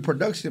top heavy for the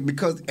production,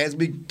 because as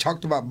we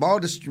talked about ball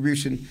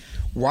distribution,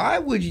 why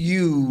would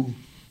you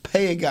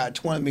pay a guy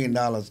 $20 million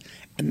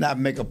and not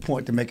make a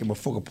point to make him a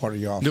focal part of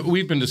your offense?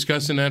 We've been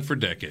discussing that for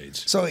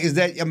decades. So is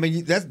that? I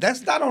mean,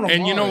 that's not on.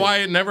 And you know why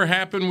it never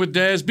happened with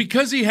Dez?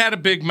 Because he had a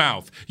big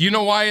mouth. You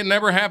know why it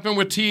never happened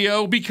with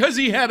T.O.? Because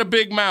he had a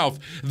big mouth.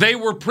 They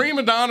were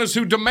prima donnas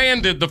who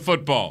demanded the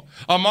football.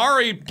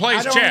 Amari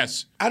plays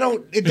chess. I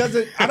don't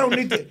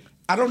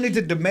need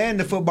to demand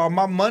the football.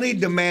 My money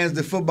demands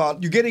the football.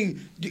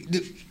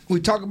 We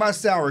talk about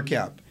salary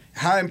cap.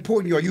 How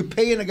important you are. You're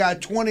paying a guy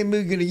 $20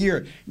 million a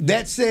year.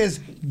 That says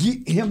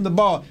get him the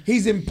ball.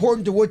 He's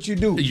important to what you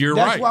do. That's right.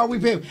 That's why we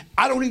pay him.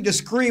 I don't need to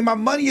scream. My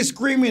money is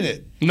screaming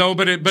it. No,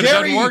 but it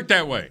doesn't work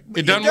that way.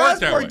 It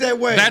doesn't work that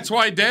way. That's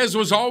why Dez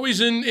was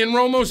always in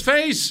Romo's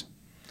face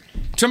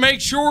to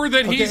make sure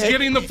that he's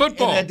getting the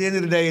football. And at the end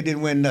of the day, it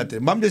didn't win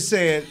nothing. I'm just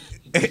saying.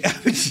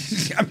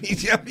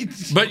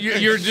 But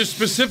you're just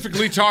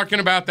specifically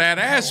talking about that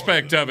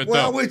aspect of it, though.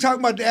 Well, we're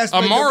talking about the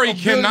aspect Amari of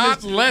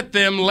cannot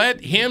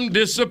let him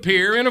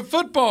disappear in a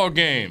football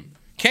game.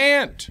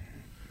 Can't.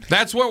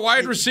 That's what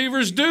wide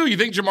receivers do. You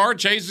think Jamar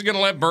Chase is going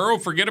to let Burrow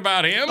forget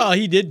about him? Well,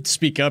 he did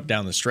speak up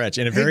down the stretch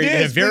in a very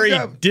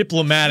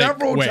diplomatic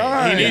way.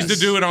 Times. He needs to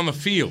do it on the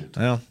field.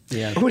 Well,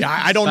 yeah.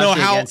 I don't know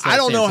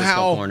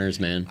how. Corners,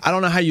 man. I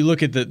don't know how you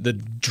look at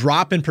the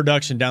drop in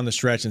production down the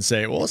stretch and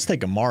say, well, let's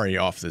take Amari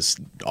off this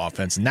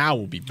offense. Now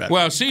we'll be better.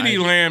 Well, CeeDee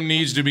Lamb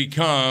needs to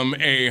become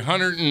a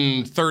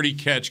 130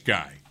 catch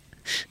guy.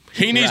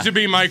 He needs to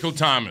be Michael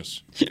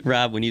Thomas.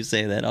 Rob, when you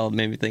say that, all it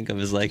made me think of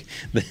is like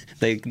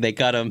they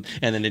cut him,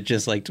 and then it's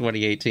just like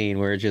 2018,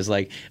 where it's just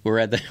like we're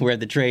at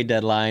the trade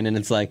deadline, and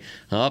it's like,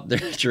 oh, they're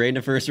trading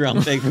a first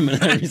round pick from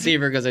another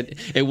receiver because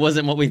it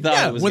wasn't what we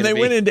thought it was. When they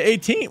be. went into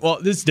 18, well,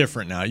 this is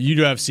different now. You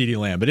do have CeeDee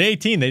Lamb, but in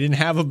 18 they didn't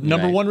have a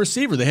number one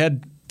receiver. They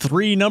had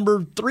 3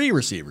 number 3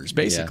 receivers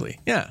basically.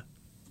 Yeah.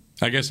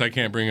 I guess I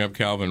can't bring up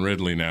Calvin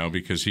Ridley now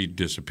because he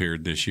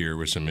disappeared this year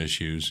with some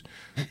issues.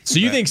 So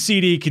you think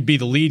CD could be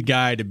the lead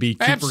guy to be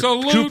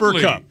Cooper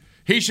Kupp?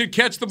 He should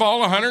catch the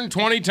ball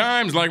 120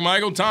 times like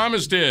Michael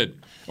Thomas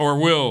did, or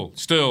will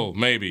still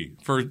maybe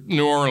for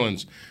New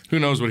Orleans. Who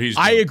knows what he's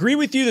doing. I agree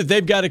with you that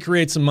they've got to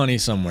create some money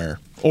somewhere,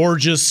 or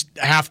just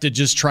have to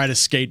just try to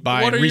skate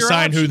by and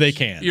re-sign who they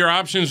can. Your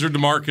options are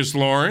DeMarcus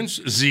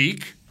Lawrence,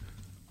 Zeke,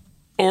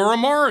 or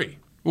Amari.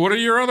 What are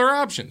your other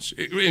options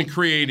in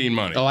creating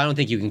money? Oh, I don't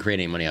think you can create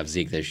any money off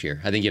Zeke this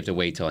year. I think you have to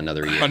wait till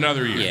another year.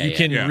 Another year. Yeah, you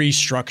can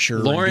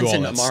restructure Lawrence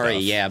and and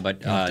Amari,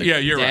 but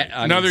you're right.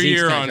 Another Zeke's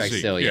year on Zeke.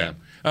 Still,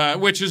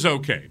 which is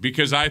okay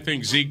because I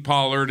think Zeke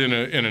Pollard in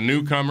a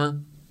newcomer.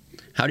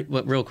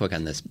 Real quick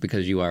on this,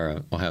 because you are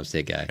an Ohio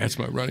State guy. That's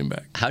my running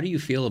back. How do you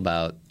feel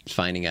about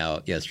finding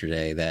out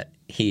yesterday that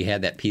he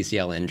had that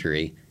PCL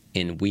injury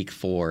in Week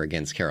 4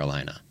 against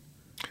Carolina?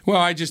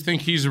 Well, I just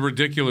think he's a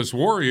ridiculous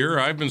warrior.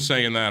 I've been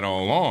saying that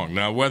all along.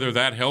 Now, whether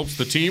that helps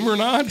the team or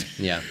not,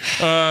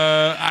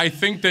 I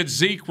think that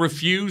Zeke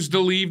refused to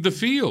leave the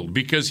field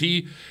because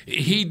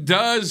he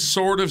does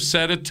sort of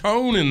set a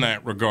tone in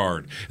that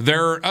regard.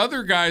 There are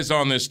other guys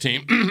on this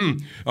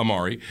team,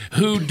 Amari,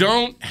 who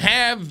don't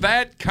have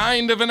that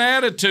kind of an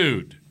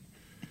attitude.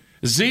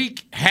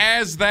 Zeke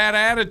has that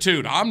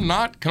attitude. I'm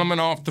not coming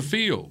off the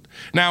field.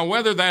 Now,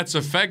 whether that's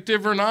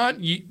effective or not,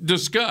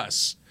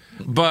 discuss.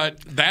 But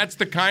that's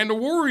the kind of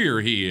warrior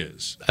he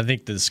is. I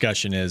think the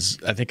discussion is,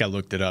 I think I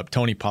looked it up,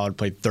 Tony Pollard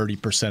played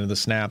 30% of the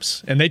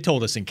snaps, and they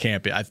told us in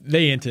camp,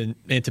 they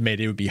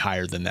intimated it would be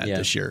higher than that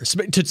this year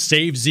to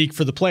save Zeke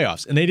for the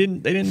playoffs, and they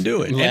didn't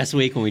do it. Last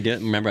week when we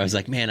didn't remember, I was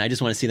like, man, I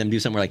just want to see them do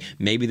something like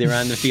maybe they're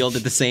on the field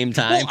at the same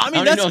time. Well, I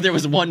don't know if there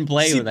was one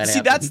play where that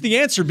happened. That's the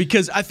answer,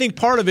 because I think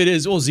part of it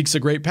is, Zeke's a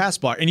great pass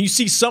blocker, and you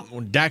see something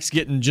when Dak's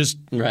getting just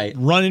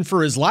running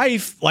for his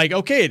life, like,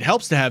 okay, it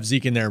helps to have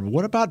Zeke in there, but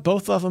what about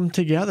both of them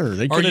together?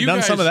 They could have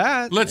done some of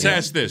that. Let's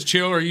ask this.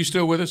 Chill, are you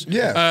still with us?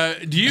 Yeah.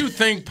 Do you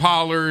think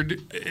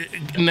Pollard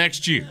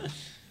next year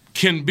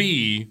can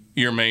be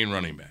your main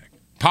running back?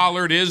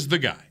 Pollard is the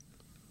guy.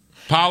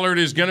 Pollard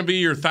is going to be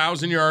your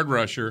 1,000-yard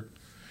rusher.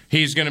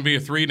 He's going to be a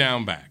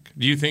 3-down back.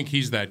 Do you think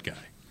he's that guy?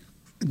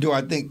 Do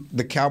I think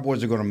the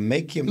Cowboys are going to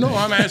make him? No,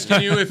 I'm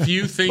asking you if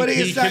you think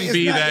he can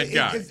be that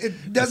guy.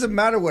 It doesn't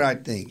matter what I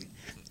think.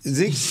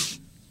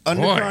 Zeke's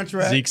under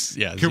contract.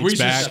 Can we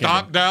just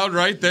stop down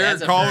right there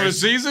and call it a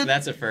season?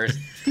 That's a first.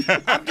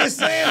 I'm just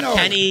saying, though.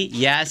 Kenny,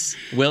 yes.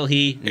 Will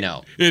he?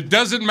 No. It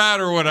doesn't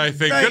matter what I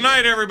think. Good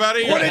night,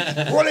 everybody.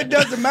 Well, it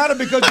doesn't matter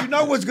because you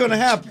know what's going to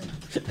happen.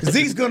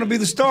 Zeke's going to be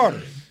the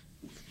starter.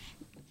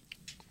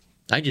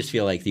 I just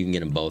feel like you can get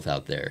them both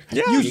out there.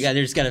 Yeah.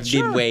 There's got to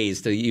be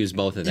ways to use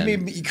both of them. You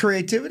mean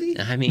creativity?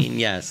 I mean,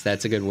 yes,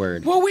 that's a good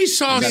word. Well, we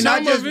saw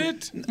some of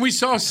it. We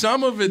saw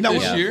some of it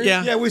this year.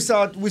 Yeah, we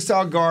saw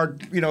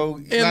guard,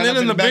 And then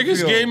in the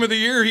biggest game of the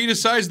year, he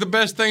decides the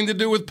best thing to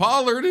do with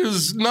Pollard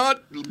is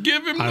not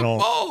give him the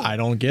ball. I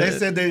don't get it. They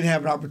said they didn't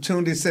have an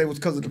opportunity. They said it was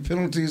because of the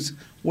penalties,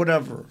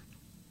 whatever.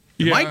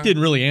 Yeah. Mike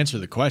didn't really answer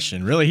the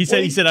question. Really, he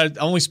said I'd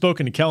only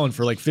spoken to Kellen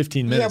for like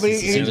 15 minutes. Yeah,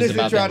 but it was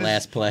about that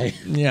last play.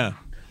 Yeah.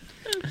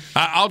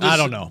 I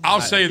don't know. I'll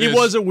say this. It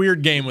was a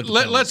weird game with the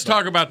Let's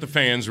talk about the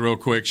fans real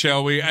quick,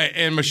 shall we?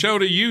 And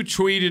Machota, you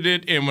tweeted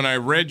it, and when I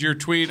read your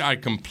tweet, I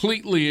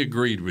completely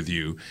agreed with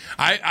you.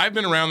 I've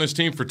been around this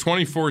team for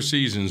 24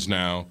 seasons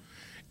now,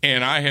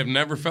 and I have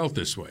never felt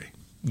this way.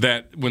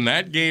 That when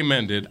that game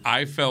ended,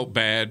 I felt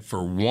bad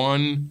for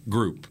one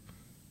group,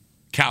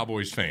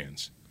 Cowboys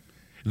fans.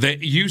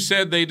 That you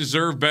said they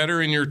deserve better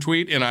in your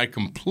tweet, and I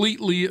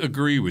completely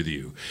agree with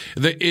you.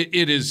 That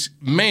it is,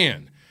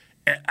 man,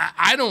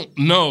 I don't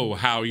know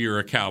how you're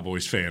a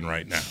Cowboys fan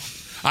right now.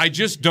 I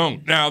just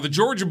don't. Now, the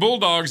Georgia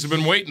Bulldogs have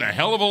been waiting a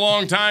hell of a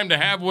long time to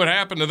have what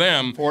happened to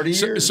them. 40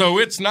 years. So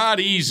it's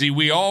not easy.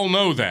 We all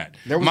know that.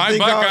 My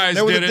Buckeyes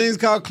did it. There were things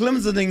called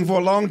Clemsoning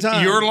for a long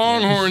time. Your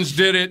Longhorns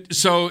did it.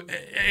 So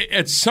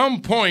at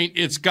some point,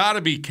 it's got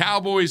to be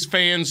Cowboys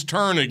fans'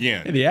 turn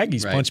again. Hey, the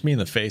Aggies punch me in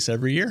the face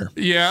every year.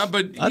 Yeah,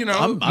 but,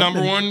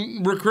 number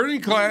one recruiting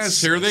class,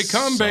 here they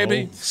come,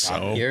 baby.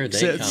 Here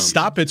they come.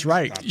 Stop, it's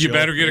right. You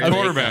better get a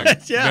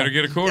quarterback. Yeah. You better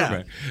get a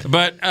quarterback. Yeah.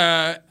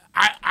 But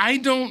I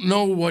don't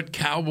know what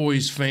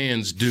Cowboys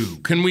fans do.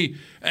 Can we,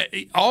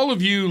 all of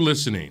you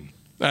listening,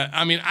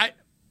 I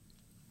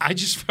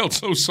just felt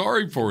so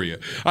sorry for you.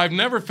 I've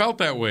never felt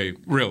that way,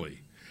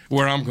 really,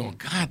 where I'm going,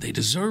 God, they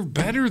deserve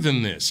better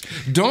than this.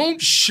 Don't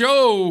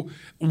show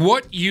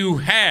what you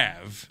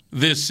have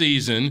this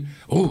season.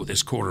 Oh,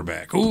 this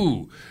quarterback.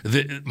 Oh,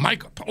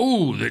 Mike.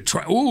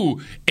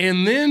 Oh,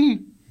 and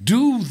then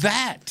do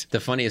that.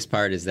 The funniest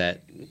part is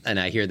that, and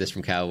I hear this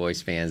from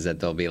Cowboys fans, that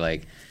they'll be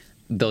like,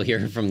 they'll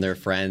hear from their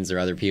friends or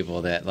other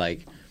people that,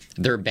 like,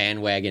 they're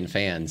bandwagon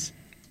fans.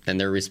 And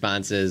their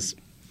response is,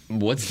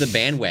 what's the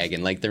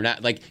bandwagon? Like, they're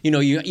not, like, you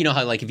know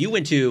how, like, if you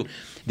went to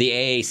the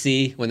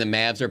AAC when the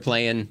Mavs are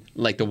playing,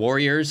 like, the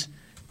Warriors,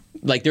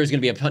 like, there's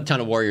going to be a ton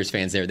of Warriors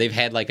fans there. They've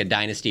had, like, a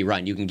dynasty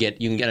run. You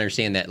can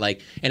understand that.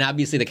 Like, and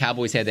obviously the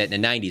Cowboys had that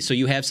in the 90s. So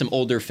you have some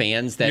older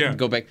fans that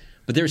go back.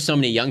 But there's so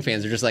many young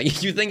fans that are just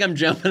like, you think I'm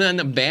jumping on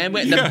the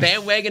bandwagon? The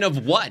bandwagon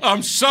of what?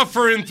 I'm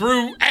suffering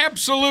through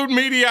absolute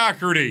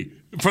mediocrity.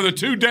 For the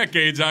 2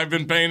 decades I've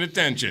been paying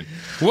attention.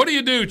 What do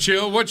you do,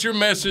 Chill? What's your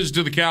message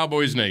to the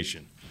Cowboys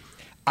Nation?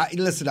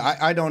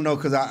 I don't know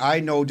because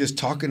I know just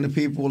talking to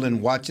people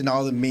and watching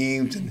all the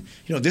memes and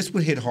this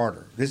would hit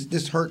harder.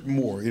 This hurt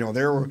more.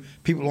 There were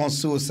people on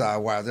suicide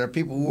watch. There are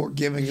people who are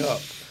giving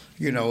up.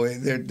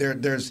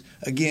 There's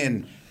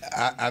again.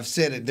 I've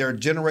said it. There are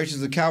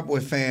generations of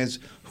Cowboy fans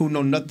who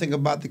know nothing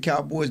about the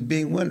Cowboys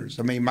being winners.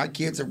 I mean, my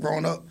kids have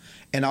grown up,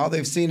 and all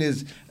they've seen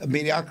is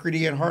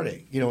mediocrity and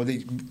heartache.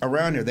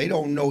 Around here, they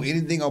don't know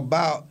anything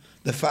about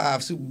the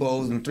 5 Super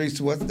Bowls and 3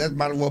 Super Bowls. That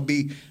might as well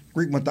be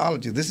Greek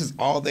mythology. This is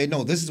all they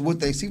know. This is what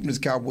they see from this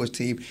Cowboys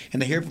team,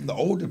 and they hear from the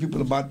older people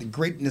about the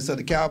greatness of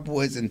the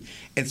Cowboys. And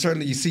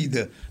certainly, you see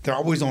they're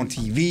always on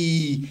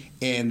TV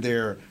and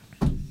they're.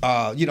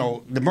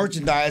 The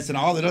merchandise and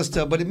all that other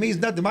stuff, but it means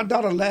nothing. My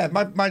daughter laughed.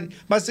 My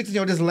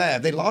 16-year-old just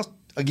laughed. They lost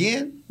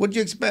again? What'd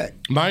you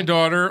expect? My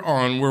daughter,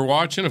 we're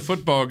watching a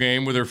football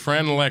game with her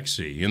friend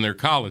Lexi, and they're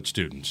college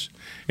students.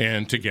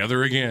 And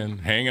together again,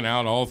 hanging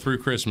out all through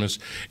Christmas.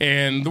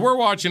 And we're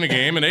watching a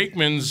game, and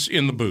Aikman's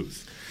in the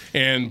booth.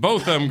 And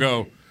both of them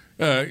go,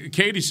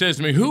 Katie says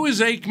to me, who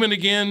is Aikman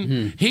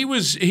again? He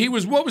was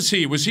what was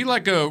he? Was he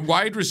like a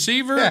wide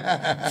receiver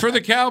for the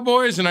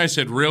Cowboys? And I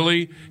said,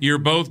 really? You're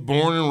both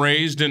born and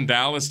raised in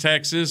Dallas,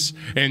 Texas,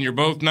 and you're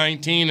both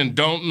 19 and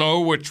don't know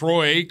what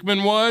Troy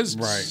Aikman was?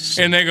 Right.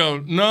 And they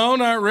go, no,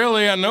 not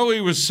really. I know he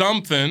was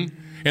something.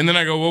 And then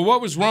I go, well,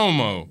 what was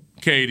Romo,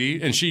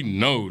 Katie? And she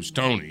knows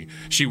Tony.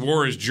 She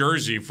wore his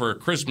jersey for a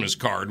Christmas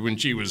card when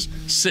she was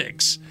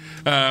 6.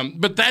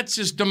 But that's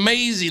just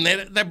amazing.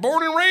 They're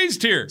born and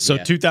raised here. So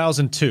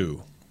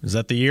 2002, is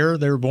that the year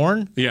they were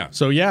born? Yeah.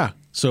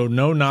 So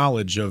no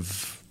knowledge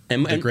of the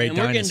great and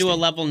we're dynasty. getting to a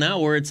level now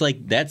where it's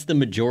like that's the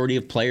majority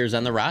of players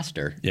on the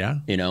roster. Yeah.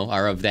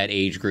 Are of that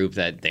age group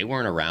that they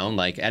weren't around.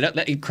 Like,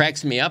 it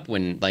cracks me up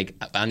when, like,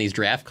 on these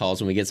draft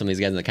calls when we get some of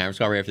these guys in the conference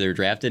call right after they were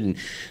drafted, and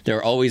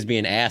they're always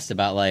being asked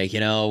about, like,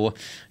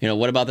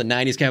 what about the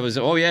 90s Cowboys?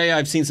 Oh, yeah,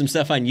 I've seen some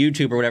stuff on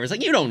YouTube or whatever. It's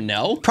like, you don't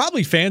know.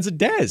 Probably fans of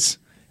Dez.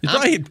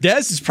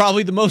 Dez is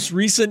probably the most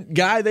recent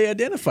guy they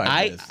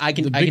identified with. I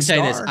can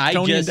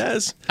tell you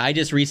this. I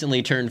just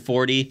recently turned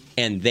 40,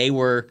 and they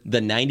were the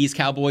 90s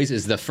Cowboys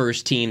is the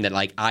first team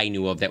that I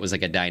knew of that was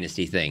like a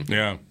dynasty thing.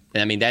 Yeah.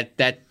 I mean,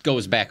 that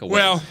goes back a ways.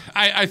 Well,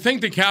 I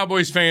think the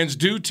Cowboys fans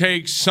do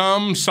take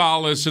some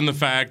solace in the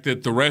fact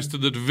that the rest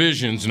of the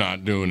division's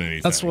not doing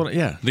anything. That's what,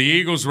 yeah. The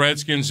Eagles,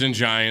 Redskins, and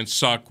Giants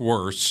suck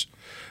worse.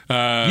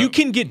 You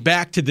can get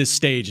back to this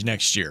stage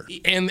next year,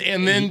 and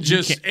then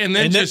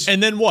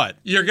what?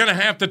 You're going to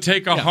have to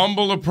take a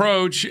humble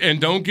approach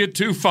and don't get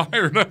too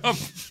fired up,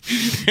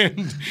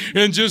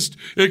 and just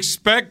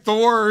expect the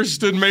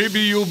worst, and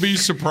maybe you'll be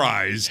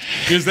surprised.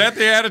 Is that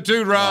the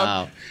attitude,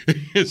 Rob? Wow.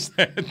 Is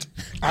that?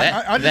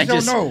 I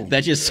just don't know.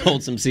 That just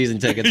sold some season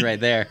tickets right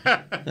there.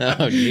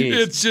 Oh, geez.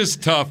 It's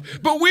just tough.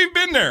 But we've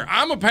been there.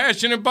 I'm a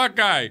passionate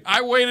Buckeye.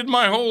 I waited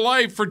my whole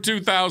life for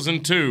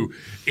 2002.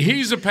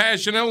 He's a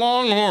passionate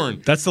Longhorn.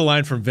 That's the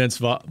line from Vince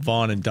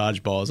Vaughn in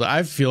Dodgeballs.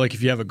 I feel like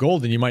if you have a goal,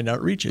 then you might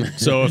not reach it.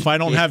 So if I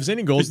don't have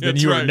any goals, then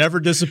you are never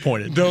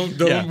disappointed.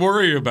 Don't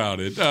worry about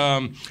it.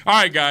 All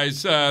right,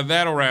 guys,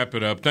 that'll wrap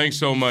it up. Thanks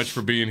so much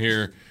for being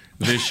here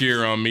this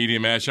year on Media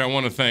Mash. I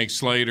want to thank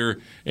Slater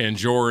and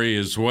Jory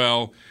as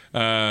well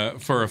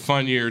for a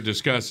fun year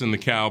discussing the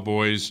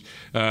Cowboys.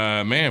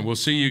 Man, we'll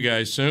see you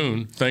guys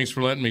soon. Thanks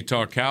for letting me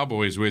talk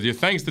Cowboys with you.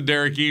 Thanks to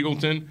Derek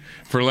Eagleton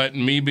for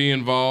letting me be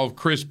involved.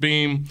 Chris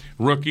Beam,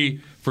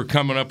 rookie, for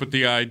coming up with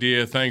the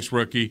idea. Thanks,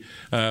 rookie,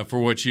 for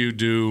what you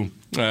do.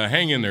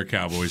 Hang in there,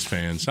 Cowboys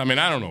fans. I mean,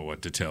 I don't know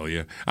what to tell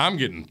you. I'm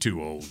getting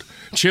too old.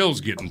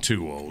 Chill's getting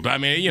too old. I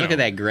mean, Look at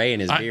that gray in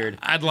his beard.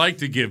 I'd like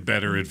to give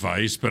better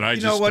advice, but I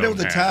just don't. You know what? There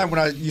was a time when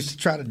I used to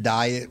try to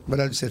diet, but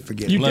I just said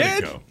forget it. Let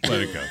it go.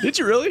 Let it go. Did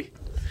you really?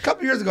 A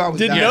couple years ago, I was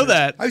Didn't dying. know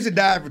that. I used to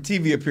diet for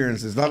TV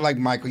appearances. Not like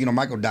Michael. You know,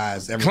 Michael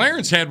dies every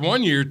Clarence had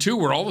 1 year, too,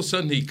 where all of a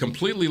sudden he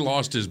completely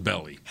lost his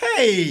belly.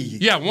 Hey!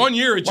 Yeah, 1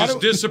 year it just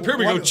disappeared.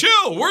 We go,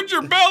 chill, where'd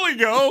your belly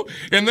go?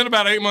 And then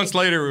about 8 months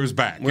later, it was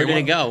back. Where did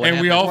it go?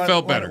 And we all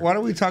felt better. Why are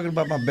we talking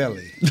about my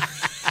belly?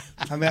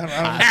 I mean, I don't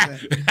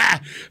understand.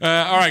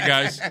 All right,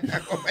 guys.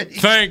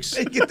 Thanks.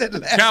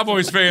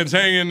 Cowboys fans,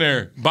 hang in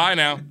there. Bye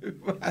now.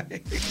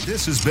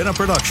 This has been a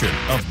production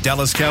of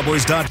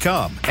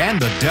DallasCowboys.com and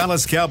the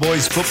Dallas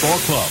Cowboys Football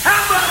Club.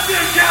 How about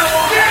this,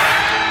 Cowboys?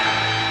 Yeah!